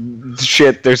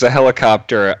 shit, there's a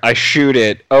helicopter. I shoot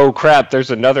it. Oh, crap, there's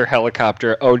another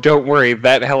helicopter. Oh, don't worry,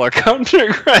 that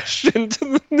helicopter crashed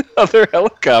into another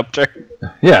helicopter.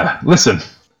 Yeah, listen,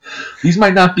 these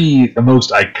might not be the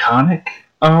most iconic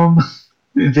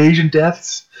invasion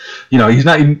deaths. You know,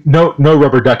 no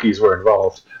rubber duckies were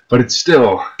involved, but it's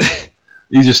still,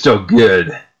 these are still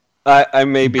good. I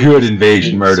may be good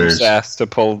invasion murders. Asked to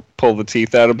pull the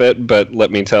teeth out a bit, but let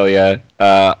me tell you,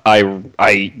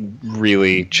 I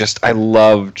really I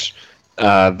loved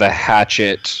the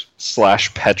Hatchet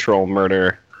 / Petrol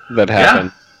murder that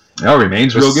happened. Yeah, it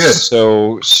remains real good.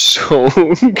 So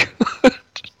good.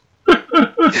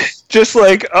 Just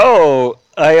like, oh,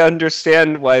 I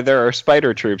understand why there are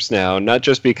spider troops now. Not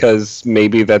just because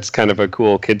maybe that's kind of a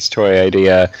cool kid's toy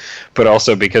idea, but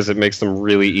also because it makes them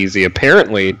really easy,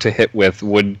 apparently, to hit with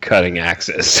wood-cutting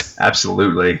axes.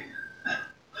 Absolutely.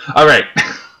 All right.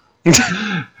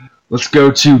 Let's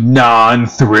go to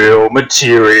non-thrill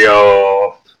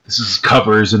material. This is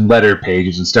covers and letter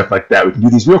pages and stuff like that. We can do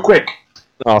these real quick.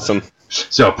 Awesome.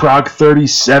 So, Prague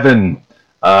 37.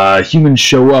 Humans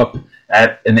show up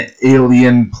at an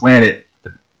alien planet.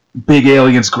 The big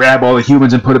aliens grab all the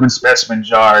humans and put them in specimen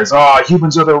jars. Oh,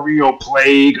 humans are the real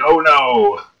plague. Oh,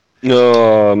 no.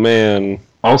 Oh, man.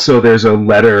 Also, there's a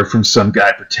letter from some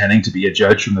guy pretending to be a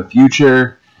judge from the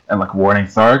future and, like, warning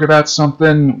Tharg about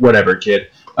something. Whatever, kid.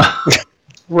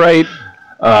 Right.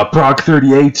 Prague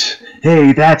 38.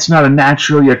 Hey, that's not a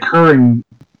naturally occurring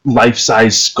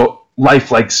life-size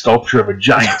lifelike sculpture of a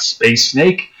giant space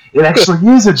snake. It actually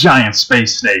is a giant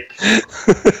space snake.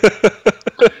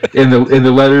 In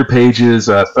the letter pages,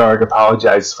 Tharg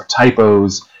apologizes for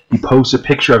typos. He posts a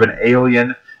picture of an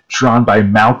alien drawn by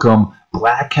Malcolm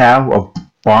Blackow of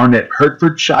Barnet,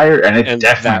 Hertfordshire, and it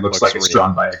definitely looks like it's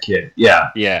drawn by a kid.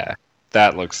 Yeah. Yeah,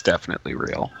 that looks definitely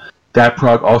real. That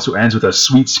prog also ends with a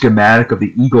sweet schematic of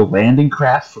the Eagle landing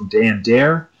craft from Dan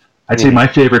Dare. I'd say my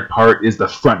favorite part is the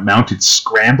front-mounted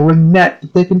scrambling net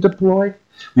that they can deploy.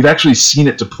 We've actually seen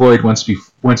it deployed once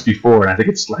before, and I think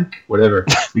it's like, whatever.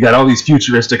 We got all these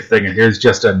futuristic things, and here's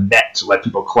just a net to let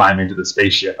people climb into the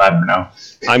spaceship. I don't know.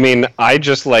 I mean, I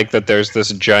just like that there's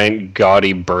this giant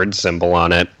gaudy bird symbol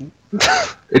on it.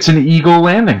 It's an Eagle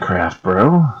landing craft,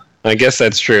 bro. I guess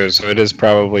that's true, so it is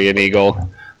probably an eagle.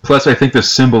 Plus, I think the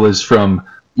symbol is from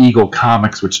Eagle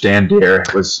Comics, which Dan Dare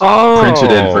was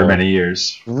printed in for many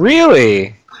years.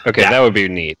 Really? Okay, that would be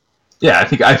neat. Yeah,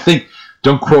 I think.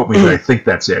 Don't quote me, but I think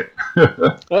that's it.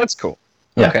 Well, that's cool.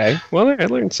 Yeah. Okay. Well, I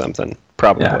learned something.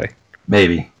 Probably. Yeah,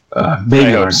 maybe.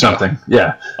 Maybe learned something.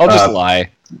 Yeah. I'll just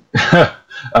lie.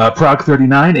 Prague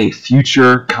 39, a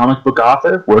future comic book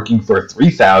author working for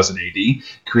 3000 AD,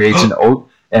 creates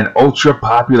an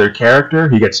ultra-popular character.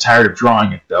 He gets tired of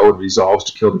drawing it, though, and resolves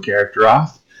to kill the character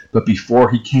off. But before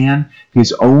he can,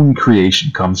 his own creation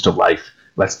comes to life.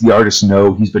 Lets the artist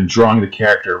know he's been drawing the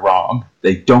character wrong.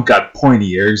 They don't got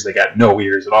pointy ears, they got no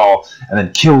ears at all, and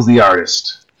then kills the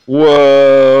artist.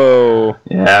 Whoa.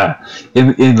 Yeah.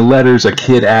 In the letters, a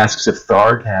kid asks if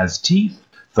Tharg has teeth.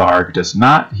 Tharg does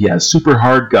not. He has super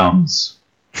hard gums.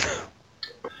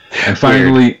 And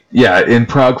finally, in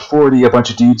Prague 40, a bunch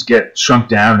of dudes get shrunk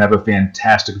down and have a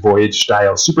Fantastic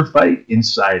Voyage-style super fight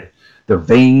inside the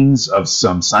veins of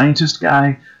some scientist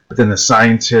guy. But then the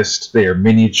scientist, they are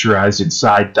miniaturized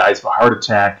inside, dies of a heart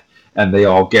attack, and they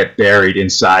all get buried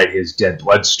inside his dead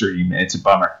bloodstream, and it's a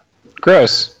bummer.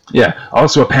 Gross. Yeah.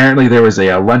 Also, apparently there was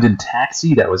a London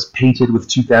taxi that was painted with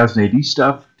 2000 AD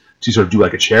stuff to sort of do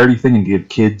like a charity thing and give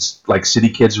kids, like city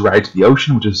kids, a ride to the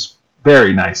ocean, which is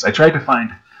very nice. I tried to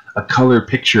find a color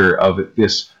picture of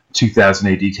this 2000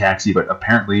 AD taxi, but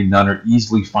apparently none are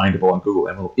easily findable on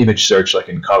Google image search like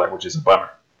in color, which is a bummer.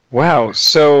 Wow.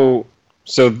 So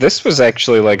this was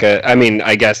actually like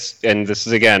I guess, and this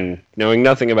is, again, knowing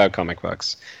nothing about comic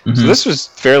books. Mm-hmm. So this was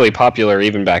fairly popular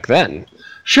even back then.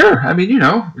 Sure. I mean,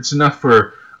 it's enough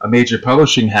for a major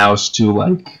publishing house to,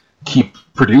 like, keep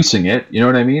producing it. You know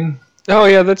what I mean? Oh,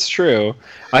 yeah, that's true.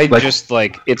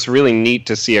 It's really neat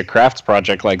to see a crafts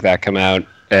project like that come out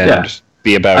and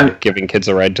be about giving kids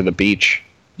a ride to the beach.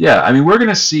 Yeah, I mean, we're going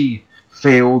to see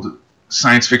failed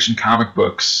science fiction comic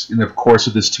books in the course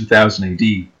of this 2000 AD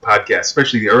podcast,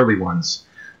 especially the early ones,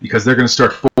 because they're going to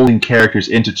start folding characters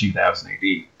into 2000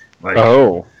 AD.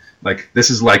 Like this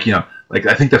is like, like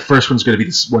I think the first one's going to be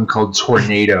this one called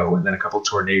Tornado, and then a couple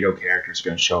Tornado characters are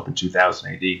going to show up in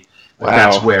 2000 AD.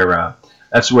 Wow.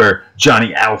 That's where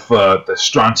Johnny Alpha, the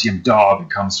Strontium Dog,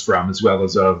 comes from, as well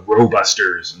as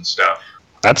Robusters and stuff.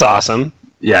 That's awesome.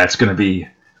 Yeah, it's going to be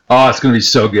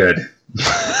so good.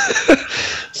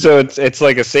 So it's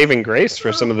like a saving grace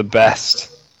for some of the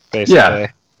best, basically.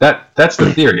 Yeah, that's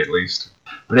the theory, at least.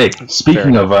 But hey,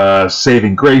 speaking of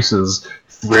saving graces,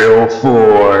 Thrill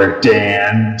for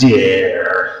Dan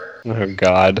Dare. Oh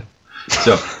God!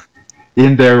 So,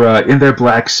 in their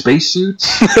black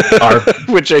spacesuits,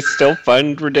 which I still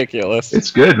find ridiculous. It's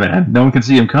good, man. No one can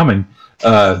see him coming.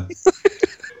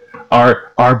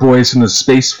 Our boys from the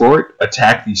Space Fort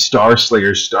attack the Star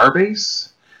Slayer starbase.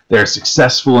 They're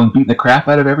successful in beating the crap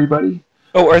out of everybody.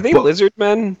 Oh, are they lizard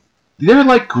men? They're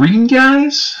like green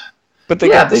guys. But they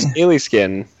got the scaly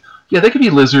skin. Yeah, they could be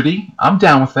lizardy. I'm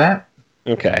down with that.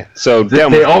 Okay, so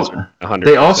they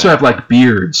also have like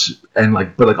beards and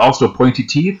but also pointy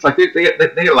teeth. Like they got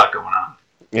a lot going on.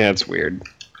 Yeah, it's weird.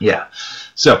 Yeah.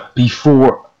 So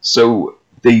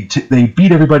they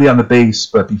beat everybody on the base,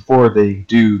 but before they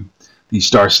do, the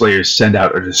Star Slayers send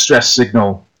out a distress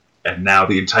signal. And now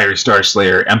the entire Star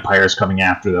Slayer Empire is coming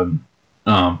after them.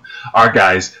 Our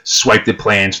guys swipe the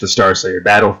plans for the Star Slayer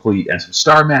battle fleet and some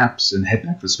star maps and head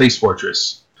back to the Space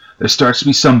Fortress. There starts to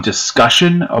be some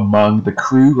discussion among the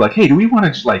crew, like, hey, do we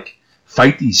want to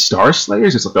fight these Star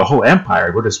Slayers? It's like the whole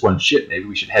Empire. We're just one shit. Maybe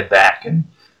we should head back. And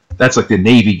that's like the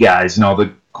Navy guys and all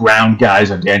the ground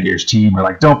guys on Dan Dare's team are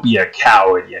like, don't be a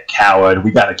coward, you coward. We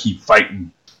got to keep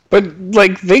fighting. But,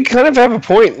 they kind of have a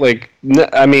point.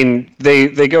 I mean,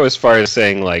 they go as far as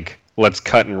saying, let's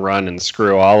cut and run and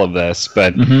screw all of this.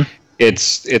 But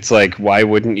it's like, why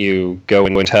wouldn't you go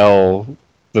and tell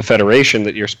the Federation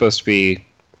that you're supposed to be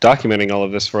documenting all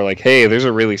of this for, hey, there's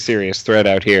a really serious threat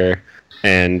out here.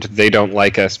 and they don't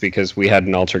like us because we had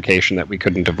an altercation that we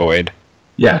couldn't avoid.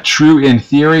 Yeah, true in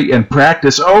theory. In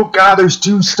practice, oh god, there's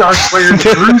 2 Star Slayer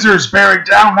cruisers bearing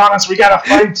down on us. We gotta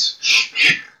fight.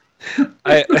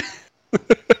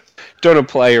 Don't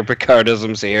apply your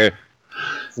Picardisms here.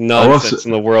 Nonsense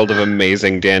in the world of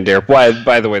amazing Dan Dare. By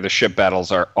the way, the ship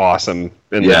battles are awesome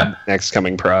in the next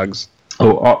coming progs.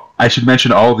 I should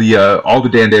mention all the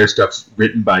Dan Dare stuff's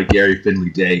written by Gary Finley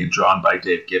Day and drawn by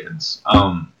Dave Gibbons.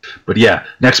 But yeah,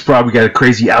 next prog we got a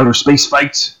crazy outer space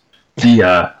fight.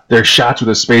 Their shots with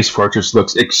a space fortress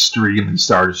looks extremely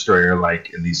Star Destroyer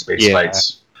like in these space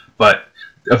fights. But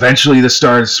eventually the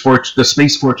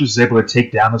space fortress is able to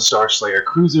take down the Star Slayer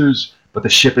cruisers, but the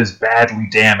ship is badly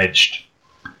damaged.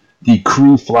 The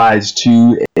crew flies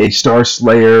to a Star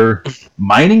Slayer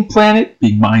mining planet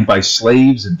being mined by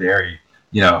slaves and very,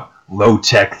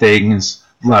 low-tech things,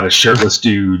 a lot of shirtless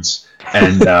dudes,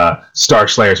 and Star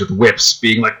Slayers with whips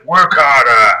being like, work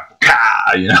harder,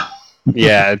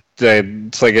 Yeah,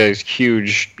 it's like a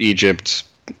huge Egypt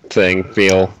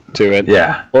feel to it.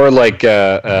 Yeah. Or like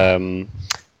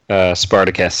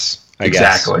Spartacus, I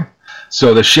guess. Exactly.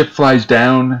 So the ship flies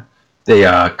down. They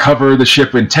cover the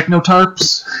ship in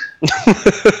technotarps.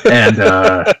 And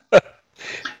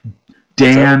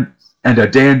Dan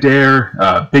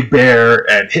Dare, Big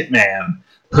Bear, and Hitman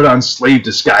put on slave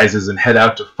disguises and head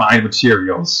out to find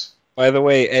materials. By the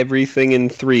way, everything in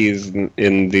threes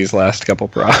in these last couple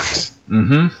procs.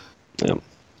 Mm-hmm. Yep.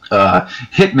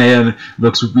 Hitman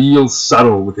looks real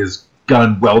subtle with his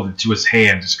gun welded to his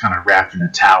hand, just kind of wrapped in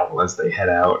a towel as they head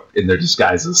out in their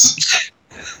disguises.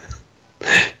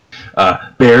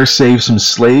 Bear saves some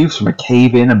slaves from a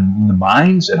cave-in in the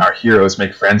mines, and our heroes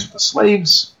make friends with the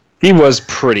slaves. He was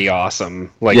pretty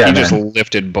awesome. He just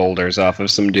lifted boulders off of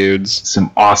some dudes.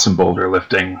 Some awesome boulder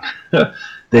lifting.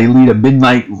 They lead a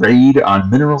midnight raid on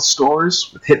mineral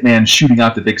stores, with Hitman shooting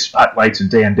out the big spotlights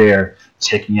and Dan Dare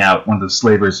taking out one of the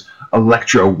slavers'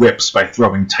 electro whips by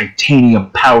throwing titanium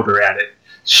powder at it,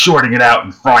 shorting it out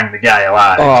and frying the guy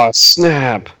alive. Oh,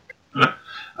 snap.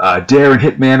 Dare and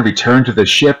Hitman return to the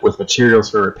ship with materials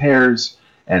for repairs,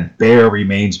 and Bear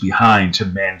remains behind to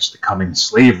manage the coming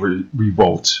slave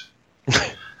revolt.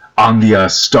 On the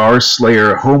Star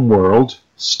Slayer homeworld,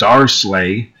 Star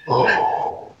Slay...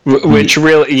 Which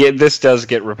really, this does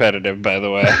get repetitive, by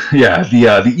the way. Yeah,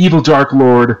 the evil Dark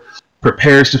Lord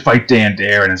prepares to fight Dan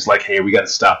Dare, and it's like, hey, we got to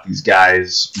stop these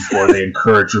guys before they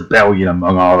encourage rebellion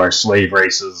among all of our slave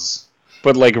races.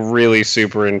 But really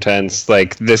super intense.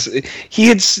 This,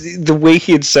 the way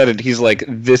he had said it, he's like,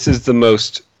 this is the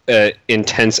most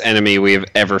intense enemy we have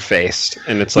ever faced,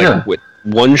 and it's like, with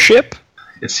one ship.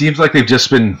 It seems like they've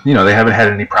just been, they haven't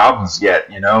had any problems yet.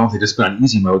 They've just been on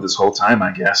easy mode this whole time,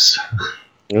 I guess.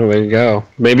 Oh, there you go.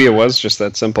 Maybe it was just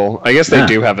that simple. I guess they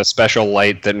do have a special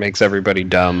light that makes everybody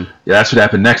dumb. Yeah, that's what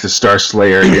happened next to Star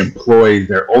Slayer. They employ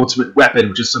their ultimate weapon,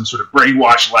 which is some sort of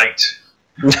brainwash light.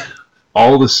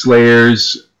 All the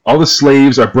slaves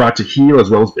are brought to heel, as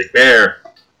well as Big Bear.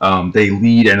 They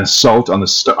lead an assault on the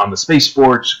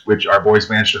spaceport, which our boys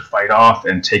manage to fight off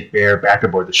and take Bear back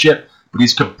aboard the ship. But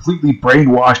he's completely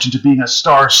brainwashed into being a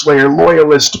Star Slayer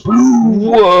loyalist. Boo!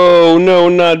 Whoa, no,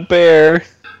 not Bear.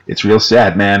 It's real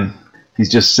sad, man. He's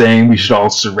just saying we should all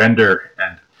surrender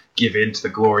and give in to the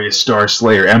glorious Star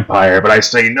Slayer Empire, but I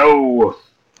say no!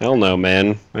 Hell no,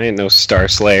 man. I ain't no Star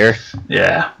Slayer.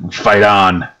 Yeah, fight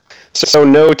on. So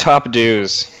no top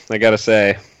dues, I gotta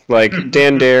say.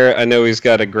 Dan Dare, I know he's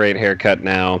got a great haircut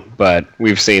now, but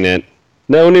we've seen it.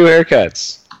 No new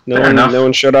haircuts. No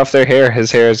one showed off their hair.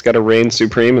 His hair has got to reign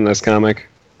supreme in this comic.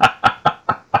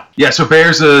 Yeah, so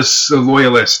Bear's a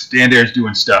loyalist. Dan Dare's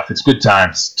doing stuff. It's good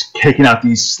times. Taking out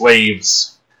these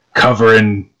slaves,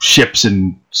 covering ships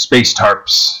and space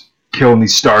tarps, killing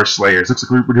these Star Slayers. Looks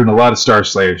like we're doing a lot of Star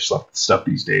Slayer stuff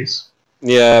these days.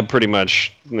 Yeah, pretty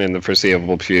much in the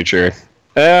foreseeable future.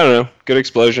 I don't know. Good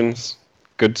explosions.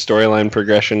 Good storyline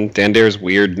progression. Dan Dare's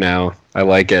weird now. I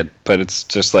like it, but it's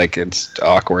just it's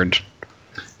awkward.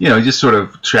 Just sort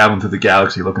of traveling through the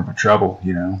galaxy looking for trouble,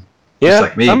 Yeah, just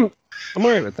like me. I'm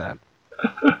alright with that.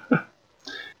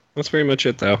 That's very much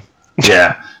it, though.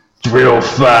 Yeah. Drill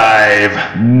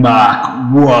 5,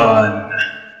 Mach 1.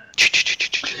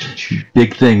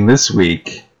 Big thing this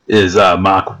week is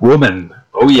Mach Woman.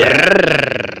 Oh,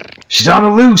 yeah. She's on the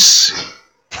loose.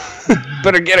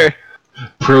 Better get her.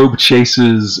 Probe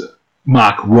chases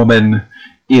Mach Woman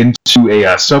into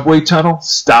a subway tunnel,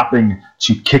 stopping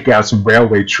to kick out some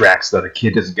railway tracks so that a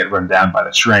kid doesn't get run down by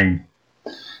the train.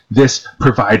 This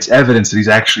provides evidence that he's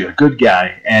actually a good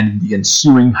guy, and in the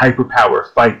ensuing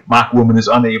hyperpower fight, Mach Woman is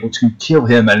unable to kill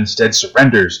him and instead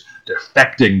surrenders,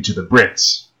 defecting to the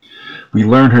Brits. We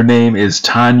learn her name is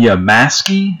Tanya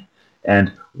Maskey,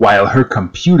 and while her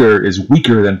computer is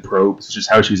weaker than Probe's, which is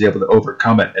how she was able to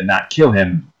overcome it and not kill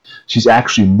him, she's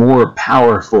actually more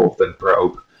powerful than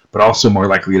Probe, but also more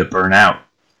likely to burn out.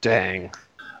 Dang.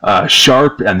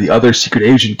 Sharp and the other secret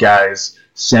agent guys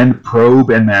send Probe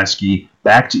and Maskey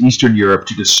back to Eastern Europe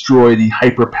to destroy the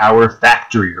hyperpower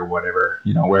factory or whatever,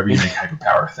 wherever you make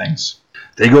hyperpower things.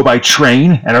 They go by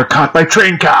train and are caught by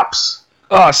train cops.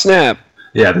 Oh, snap.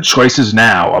 Yeah, the choice is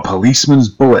now a policeman's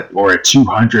bullet or a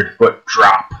 200-foot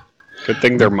drop. Good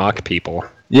thing they're mock people.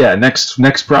 Yeah, next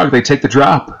prog, they take the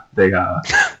drop. They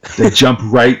jump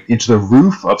right into the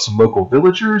roof of some local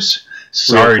villagers.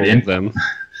 Sorry to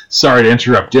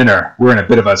interrupt dinner. We're in a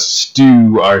bit of a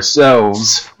stew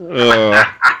ourselves.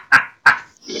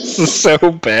 This is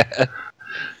so bad.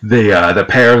 The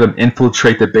pair of them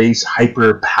infiltrate the base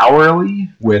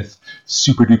hyper-powerly with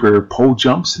super-duper pole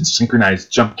jumps and synchronized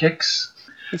jump kicks.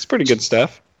 It's pretty good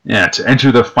stuff. Yeah, to enter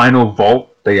the final vault,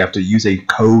 they have to use a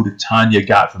code Tanya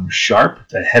got from Sharp,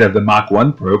 the head of the Mach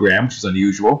 1 program, which is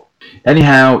unusual.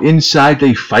 Anyhow, inside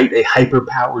they fight a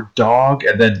hyper-powered dog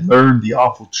and then learn the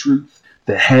awful truth.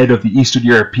 The head of the Eastern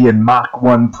European Mach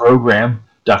 1 program,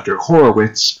 Dr.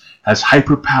 Horowitz, has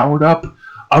hyper-powered up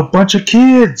a bunch of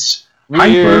kids! Weird.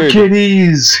 Hyper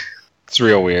kitties! It's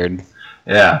real weird.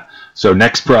 Yeah. So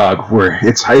next prog,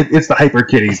 it's the hyper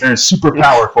kitties. They're super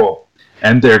powerful,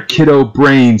 and their kiddo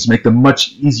brains make them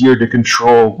much easier to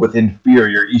control with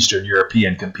inferior Eastern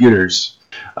European computers.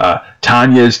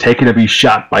 Tanya is taken to be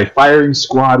shot by firing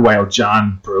squad, while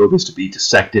John Probe is to be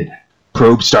dissected.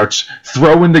 Probe starts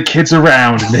throwing the kids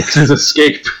around and makes his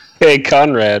escape. Hey,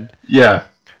 Conrad. Yeah.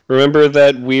 Remember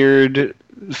that weird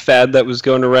fad that was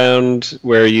going around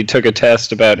where you took a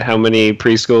test about how many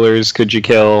preschoolers could you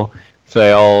kill if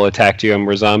they all attacked you and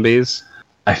were zombies?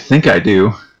 I think I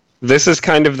do. This is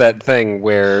kind of that thing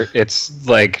where it's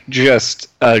like just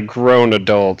a grown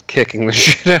adult kicking the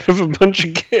shit out of a bunch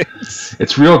of kids.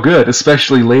 It's real good,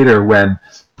 especially later when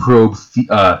Probe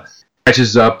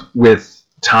catches up with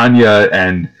Tanya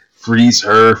and frees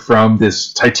her from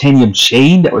this titanium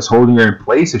chain that was holding her in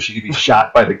place so she could be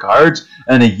shot by the guards,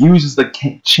 and it uses the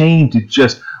chain to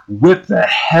just whip the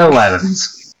hell out of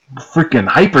these freaking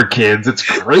hyper kids. It's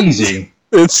crazy.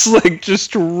 It's like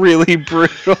just really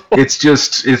brutal. It's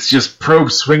just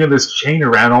Probe swinging this chain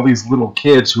around all these little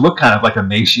kids who look kind of like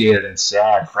emaciated and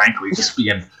sad, frankly, just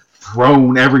being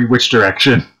thrown every which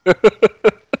direction.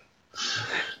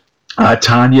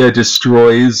 Tanya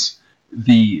destroys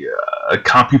the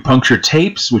CompuPuncture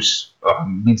tapes, which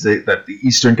means that the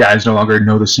Eastern guys no longer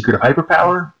know the secret of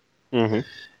hyperpower. Mm-hmm.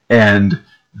 And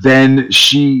then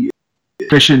she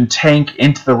mission tank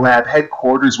into the lab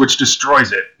headquarters, which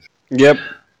destroys it. Yep.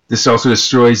 This also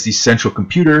destroys the central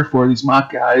computer for these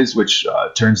mock guys, which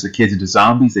turns the kids into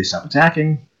zombies. They stop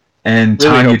attacking. And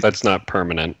really Tanya, hope that's not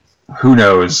permanent. Who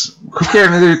knows? Who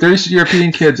cares? They're Eastern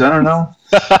European kids. I don't know.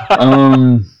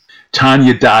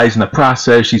 Tanya dies in the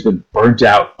process. She's been burnt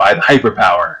out by the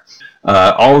hyperpower.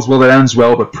 All is well that ends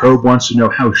well, but Probe wants to know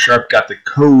how Sharp got the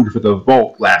code for the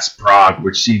vault last prog,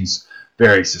 which seems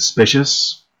very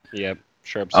suspicious. Yep,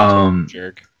 Sharp's a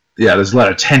jerk. Yeah, there's a lot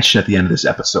of tension at the end of this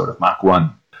episode of Mach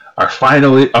 1. Our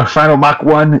final Mach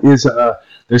 1 is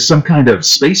there's some kind of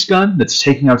space gun that's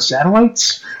taking out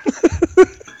satellites.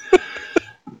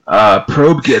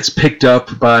 Probe gets picked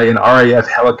up by an RAF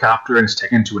helicopter and is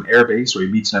taken to an airbase where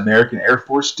he meets an American Air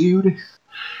Force dude.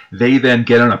 They then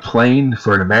get on a plane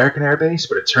for an American airbase,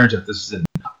 but it turns out this is an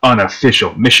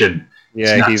unofficial mission.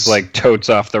 Yeah, he's like totes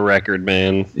off the record,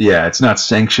 man. Yeah, it's not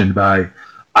sanctioned by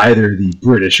either the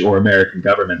British or American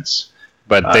governments.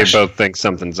 But they both think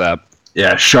something's up.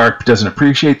 Yeah, Sharp doesn't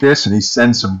appreciate this, and he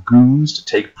sends some goons to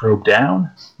take Probe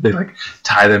down. They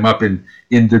tie them up in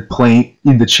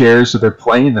the chairs of their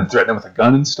plane, and then threaten them with a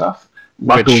gun and stuff.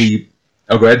 Luckily,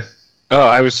 go ahead. Oh,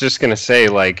 I was just gonna say,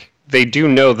 they do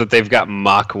know that they've got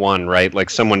Mach 1, right? Like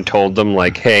someone told them,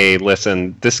 hey,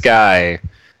 listen, this guy,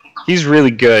 he's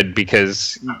really good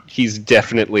because he's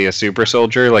definitely a super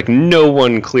soldier. No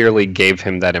one clearly gave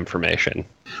him that information.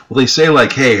 Well, they say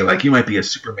hey, you might be a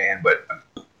Superman, but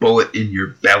a bullet in your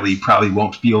belly probably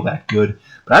won't feel that good.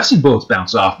 But I've seen bullets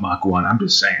bounce off Mach 1, I'm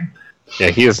just saying. Yeah,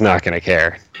 he is not going to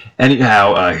care.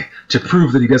 Anyhow, to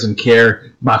prove that he doesn't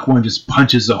care, Mach 1 just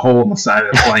punches a hole in the side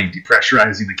of the plane,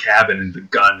 depressurizing the cabin, and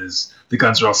the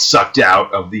guns are all sucked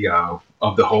out of the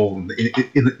hole in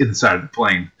the side of the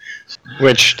plane.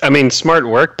 Which, I mean, smart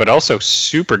work, but also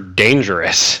super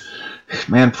dangerous.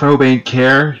 Man, Probe ain't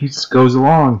care. He just goes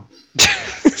along.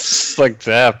 It's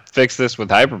fix this with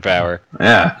hyperpower.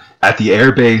 Yeah. At the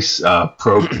airbase,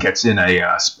 Probe gets in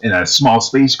a small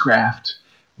spacecraft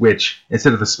which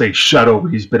instead of the space shuttle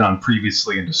he's been on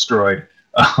previously and destroyed,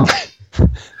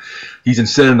 he's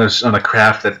instead on a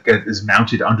craft that is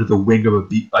mounted under the wing of a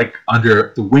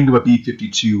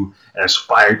B-52 and is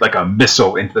fired like a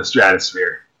missile into the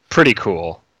stratosphere. Pretty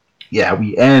cool. Yeah,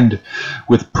 we end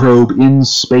with Probe in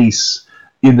space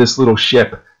in this little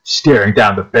ship, staring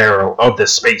down the barrel of the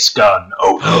space gun.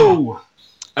 Oh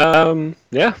no!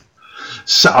 Yeah.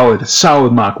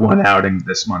 Solid Mach 1 outing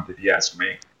this month, if you ask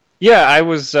me. Yeah, I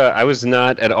was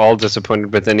not at all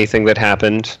disappointed with anything that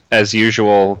happened. As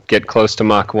usual, get close to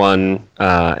Mach 1,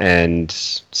 and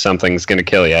something's gonna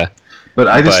kill you. But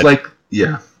I just like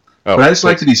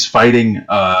that he's fighting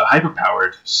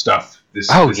hyperpowered stuff. This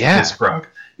frog.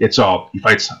 It's all he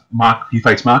fights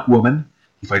Mach Woman.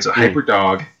 He fights a hyper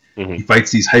dog. Mm-hmm. He fights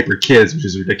these hyper kids, which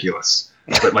is ridiculous.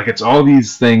 But like it's all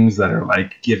these things that are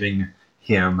like giving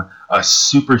him a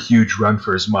super huge run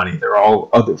for his money. They're all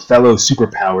other fellow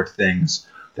superpowered things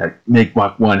that make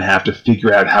Mach 1 have to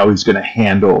figure out how he's going to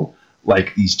handle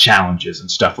like these challenges and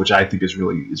stuff, which I think is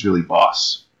really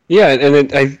boss. Yeah,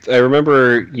 and I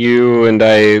remember you and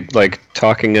I like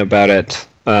talking about it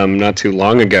not too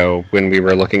long ago when we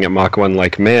were looking at Mach 1.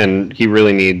 Like, man, he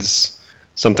really needs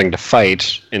something to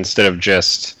fight instead of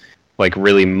just like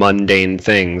really mundane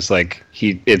things. Like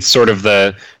it's sort of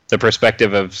the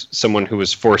perspective of someone who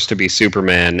was forced to be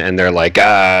Superman, and they're like,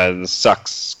 this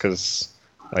sucks because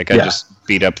I just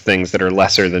beat up things that are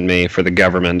lesser than me for the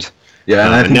government.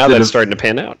 Yeah, and now that's starting to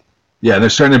pan out. Yeah, they're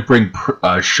starting to bring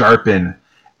Sharp in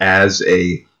as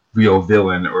a real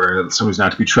villain or someone who's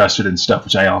not to be trusted and stuff,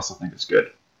 which I also think is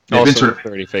good. They've been sort of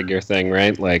 30-figure thing,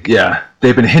 right? Like, yeah,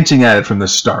 they've been hinting at it from the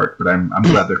start, but I'm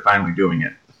glad they're finally doing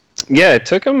it. Yeah, it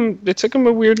took him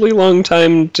a weirdly long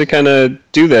time to kind of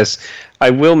do this. I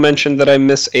will mention that I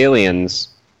miss Aliens.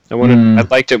 I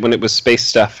liked it when it was space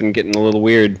stuff and getting a little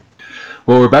weird.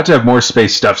 Well, we're about to have more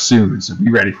space stuff soon, so be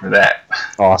ready for that.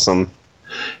 Awesome.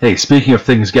 Hey, speaking of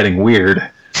things getting weird,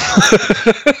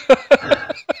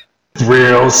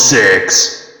 Thrill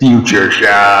 6 Future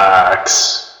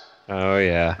Shocks. Oh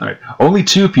yeah. All right, only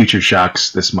 2 Future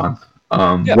Shocks this month.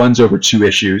 One's over 2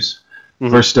 issues.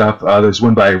 Mm-hmm. First up, there's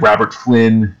one by Robert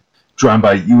Flynn, drawn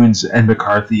by Ewens and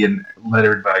McCarthy, and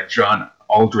lettered by John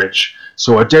Aldrich.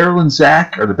 So Daryl and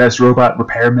Zach are the best robot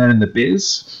repairmen in the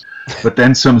biz, but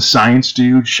then some science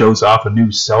dude shows off a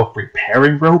new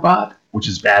self-repairing robot, which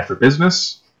is bad for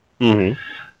business. Mm-hmm.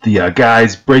 The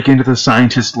guys break into the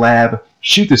scientist lab,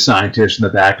 shoot the scientist in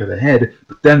the back of the head,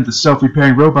 but then the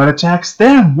self-repairing robot attacks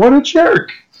them. What a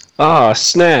jerk! Ah,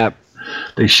 snap.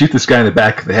 They shoot this guy in the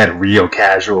back of the head real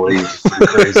casually. It's pretty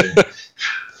crazy.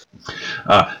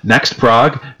 Next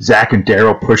prog, Zach and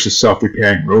Daryl push the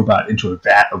self-repairing robot into a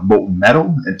vat of molten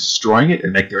metal and destroying it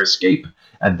and make their escape.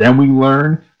 And then we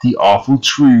learn the awful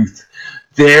truth.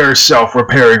 They're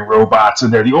self-repairing robots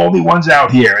and they're the only ones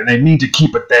out here and they need to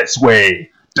keep it this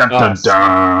way. Dun dun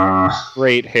dun.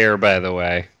 Great hair, by the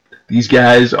way. These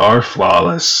guys are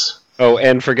flawless. Oh,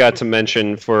 and forgot to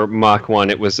mention for Mach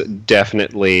 1, it was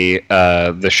definitely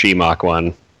the She-Mach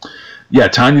 1. Yeah,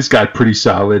 Tanya's got pretty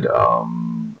solid,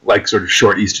 like sort of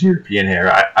short Eastern European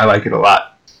hair. I like it a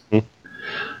lot.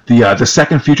 Mm-hmm. The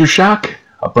second Future Shock,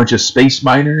 a bunch of space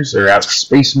miners are out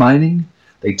space mining.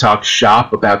 They talk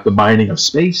shop about the mining of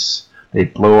space. They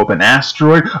blow up an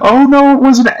asteroid. Oh no, it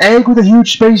was an egg with a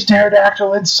huge space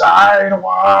pterodactyl inside.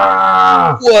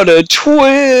 Wow. What a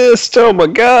twist! Oh my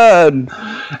god.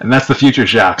 And that's the Future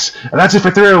Shocks. And that's it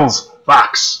for Thrills.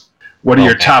 Fox, what are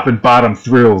your top and bottom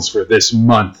thrills for this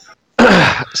month?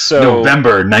 So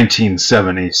November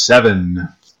 1977.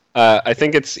 I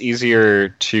think it's easier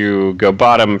to go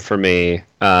bottom for me.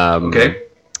 Okay.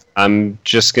 I'm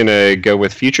just going to go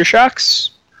with Future Shocks.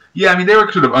 Yeah, I mean, they were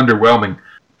sort of underwhelming.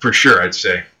 For sure, I'd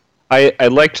say. I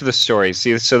liked the story.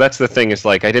 See, so that's the thing is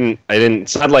like I didn't.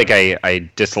 It's not like I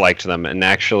disliked them, and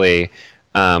actually,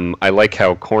 I like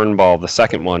how Cornball the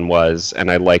second one was,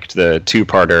 and I liked the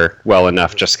 2-parter well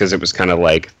enough just because it was kind of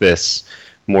like this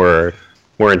more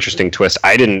interesting twist.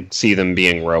 I didn't see them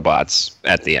being robots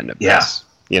at the end of this,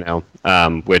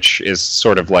 which is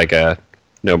sort of like a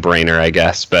no-brainer, I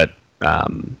guess, but.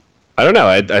 I don't know.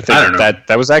 I think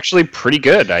that was actually pretty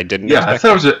good. I didn't. Yeah, I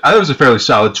thought it was a fairly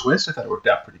solid twist. I thought it worked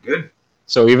out pretty good.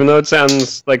 So even though it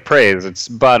sounds like praise, it's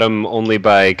bottom only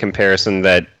by comparison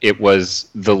that it was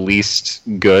the least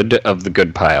good of the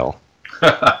good pile.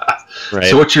 Right.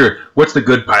 So what's the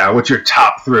good pile? What's your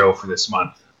top thrill for this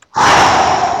month?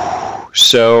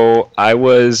 So I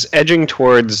was edging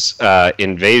towards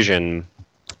Invasion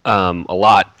a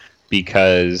lot.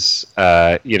 because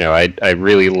I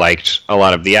really liked a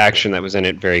lot of the action that was in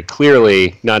it very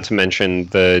clearly. Not to mention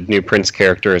the new Prince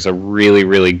character is a really,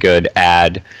 really good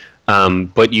add.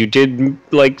 But you did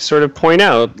sort of point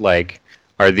out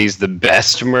are these the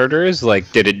best murders?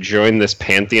 Did it join this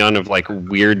pantheon of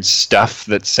weird stuff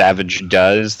that Savage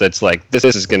does? That's this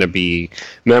is going to be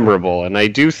memorable. And I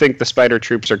do think the Spider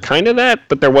Troops are kind of that,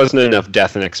 but there wasn't enough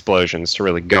death and explosions to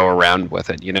really go around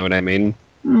with it. You know what I mean?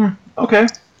 Okay.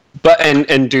 But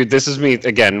and dude, this is me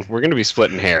again. We're going to be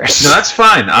splitting hairs. No, that's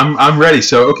fine. I'm ready.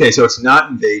 So it's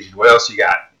not Invasion. What else you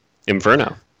got?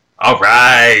 Inferno. All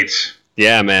right.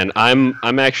 Yeah, man,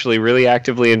 I'm actually really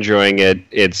actively enjoying it.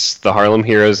 It's the Harlem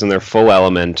Heroes in their full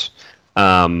element.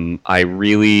 I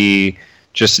really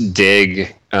just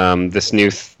dig this new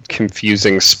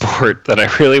confusing sport that I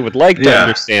really would like to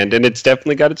understand, and it's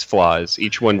definitely got its flaws.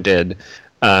 Each one did,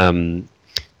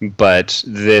 but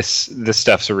this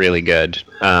stuff's really good.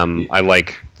 I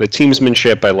like the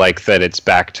teamsmanship. I like that it's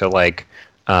back to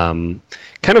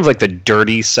kind of the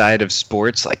dirty side of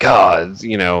sports.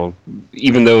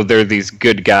 Even though they're these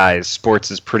good guys,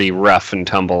 sports is pretty rough and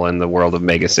tumble in the world of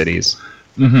megacities.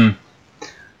 Mm-hmm.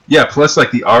 Yeah, plus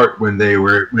the art when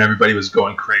everybody was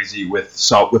going crazy with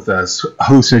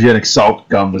hallucinogenic salt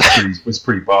gum was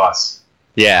pretty boss.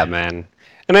 Yeah, man.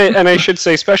 And I should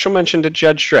say special mention to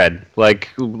Judge Dredd.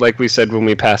 Like we said when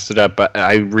we passed it up,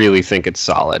 I really think it's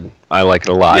solid. I like it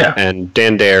a lot. Yeah. And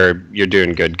Dan Dare, you're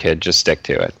doing good, kid. Just stick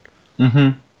to it.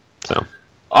 Mm-hmm. So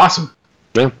awesome.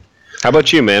 Yeah. How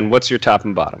about you, man? What's your top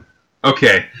and bottom?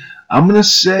 Okay, I'm gonna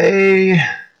say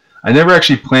I never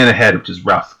actually plan ahead, which is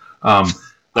rough. I'm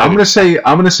gonna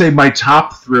say my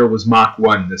top thrill was Mach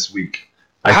 1 this week.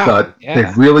 I thought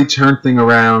they really turned things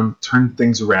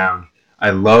around.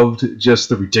 I loved just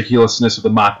the ridiculousness of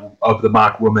the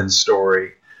Mach Woman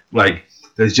story.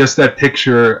 There's just that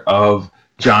picture of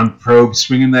John Probe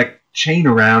swinging that chain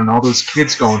around and all those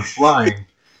kids going flying.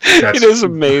 It is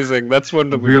amazing. That's one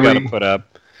that we've got to put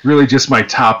up. Really, just my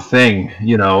top thing.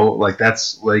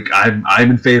 That's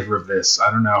I'm in favor of this. I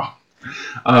don't know.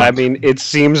 I mean, it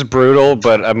seems brutal,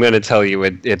 but I'm going to tell you,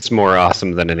 it's more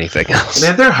awesome than anything else.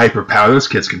 Man, they're hyperpowered. Those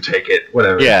kids can take it.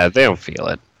 Whatever. Yeah, they don't feel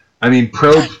it. I mean,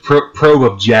 Probe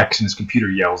objects and his computer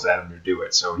yells at him to do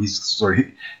it, so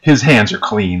his hands are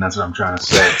clean. That's what I'm trying to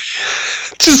say.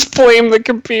 Just blame the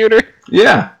computer.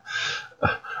 Yeah.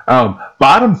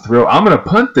 Bottom thrill. I'm gonna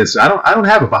punt this. I don't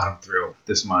have a bottom thrill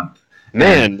this month.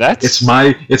 Man, it's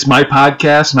my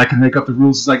podcast, and I can make up the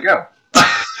rules as I go.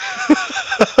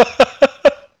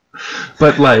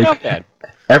 But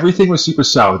everything was super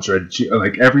solid.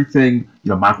 Everything.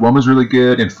 Mach 1 was really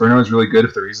good. Inferno was really good.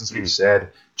 For the reasons we've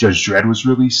said, Judge Dredd was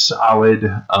really solid.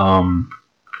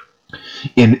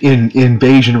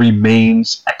 Invasion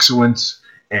remains excellent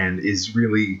and is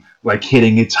really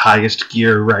hitting its highest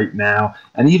gear right now.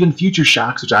 And even Future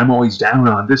Shocks, which I'm always down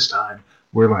on this time,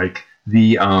 were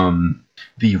the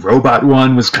robot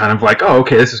one was kind of oh,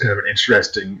 okay, this is kind of an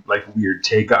interesting weird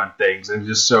take on things. And it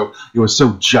was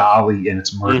so jolly in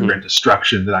its murder and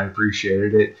destruction that I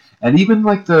appreciated it. And even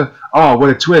what a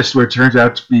twist, where it turns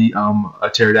out to be a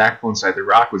pterodactyl inside the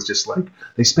rock, was just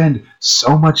they spend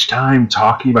so much time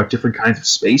talking about different kinds of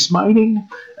space mining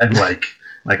and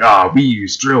we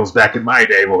used drills back in my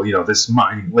day. Well, this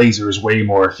mining laser is way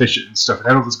more efficient and stuff. And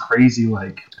had all this crazy,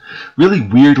 really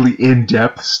weirdly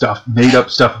in-depth stuff, made-up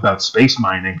stuff about space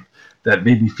mining that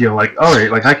made me feel all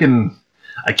right,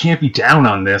 I can't be down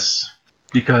on this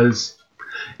because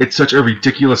it's such a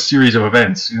ridiculous series of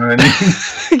events. You know what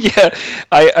I mean? Yeah,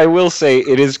 I will say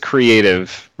it is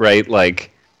creative, right?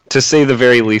 To say the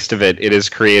very least of it, it is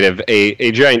creative.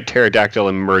 A giant pterodactyl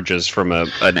emerges from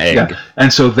an egg. Yeah.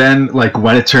 And so then,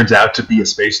 when it turns out to be a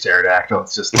space pterodactyl,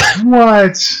 it's just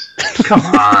what? Come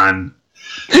on.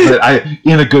 But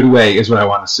in a good way is what I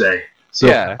want to say. So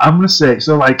yeah. I'm going to say,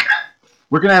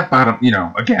 we're going to have bottom,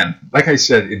 again, like I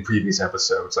said in previous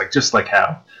episodes, just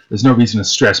how there's no reason to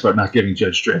stress about not giving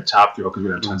Judge Dredd top thrill because we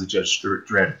have tons of Judge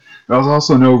Dredd. There's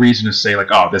also no reason to say,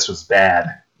 oh, this was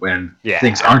bad when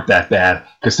things aren't that bad,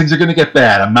 because things are going to get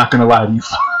bad. I'm not going to lie to you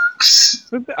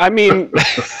folks. I mean,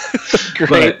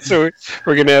 great. So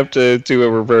we're going to have to do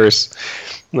a reverse.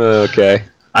 Okay.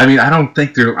 I mean, I don't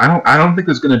think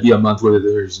there's going to be a month where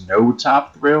there's no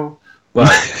top thrill, but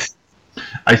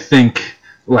I think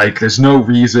there's no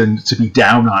reason to be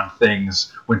down on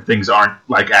things when things aren't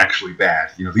actually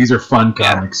bad. These are fun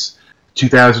comics.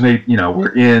 2008.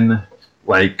 We're in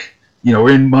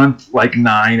we're in month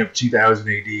 9 of 2000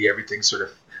 AD. Everything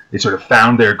they sort of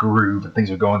found their groove, and things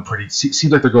are going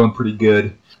seems like they're going pretty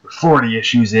good. We're 40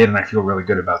 issues in, and I feel really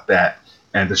good about that.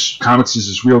 And the comics is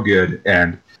just real good,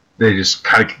 and they just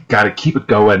kind of got to keep it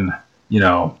going,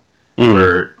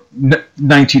 for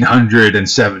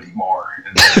 1970 more,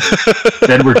 and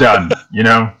then we're done,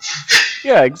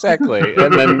 Yeah, exactly.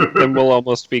 And then we'll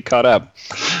almost be caught up.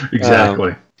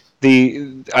 Exactly.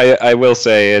 I will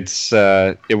say this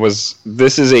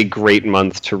is a great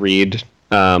month to read,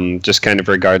 just kind of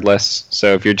regardless.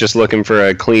 So if you're just looking for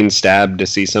a clean stab to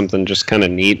see something just kind of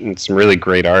neat and some really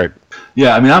great art.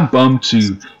 Yeah, I mean, I'm bummed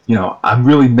to, I'm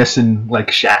really missing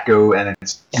like Shaco and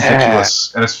its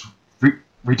ridiculous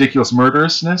ridiculous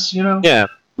murderousness, Yeah.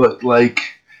 But like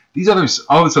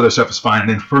all this other stuff is fine,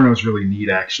 and Inferno's really neat.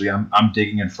 Actually, I'm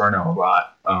digging Inferno a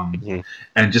lot,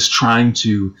 and just trying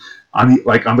to, on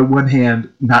the one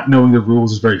hand, not knowing the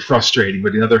rules is very frustrating,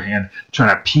 but on the other hand,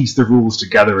 trying to piece the rules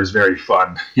together is very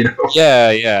fun.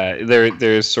 Yeah.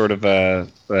 There's sort of a.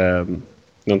 I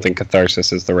don't think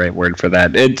catharsis is the right word for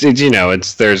that. It's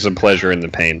there's a pleasure in the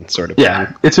pain, sort of. Yeah,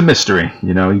 thing. It's a mystery.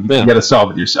 You got to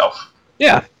solve it yourself.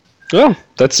 Yeah. Well,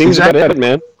 that seems about it,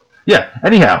 man. Yeah.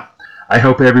 Anyhow, I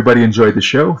hope everybody enjoyed the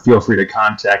show. Feel free to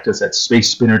contact us at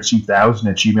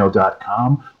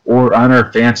spacespinner2000@gmail.com or on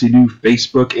our fancy new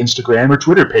Facebook, Instagram, or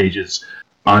Twitter pages.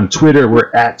 On Twitter, we're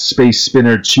at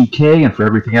SpaceSpinner2K, and for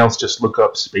everything else, just look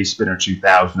up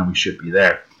SpaceSpinner2000 and we should be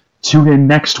there. Tune in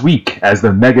next week as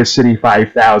the Mega City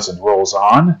 5000 rolls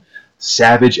on.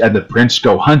 Savage and the Prince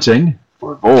go hunting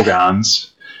for Volgons.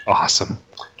 Awesome.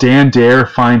 Dan Dare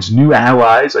finds new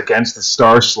allies against the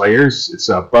Star Slayers. It's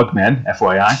Bugmen,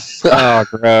 FYI. Oh,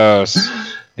 gross.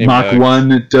 Hey, Mach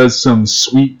 1 does some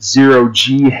sweet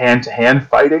zero-G hand-to-hand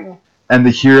fighting, and the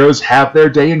heroes have their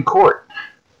day in court.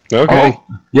 Okay.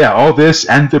 All this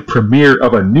and the premiere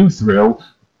of a new thrill,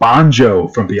 Banjo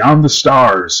from Beyond the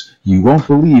Stars. You won't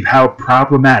believe how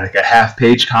problematic a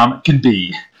half-page comic can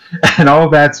be. And all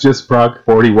that's just Prog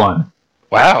 41.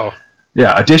 Wow.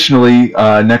 Yeah, additionally,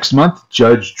 next month,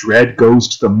 Judge Dredd goes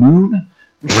to the moon,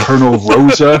 Colonel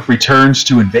Rosa returns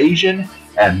to Invasion,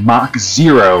 and Mach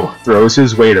 0 throws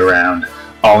his weight around.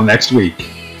 All next week.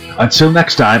 Until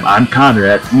next time, I'm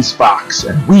Conrad, he's Fox,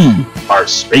 and we are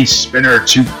Space Spinner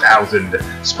 2000.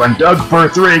 Spundug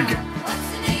Berthrig!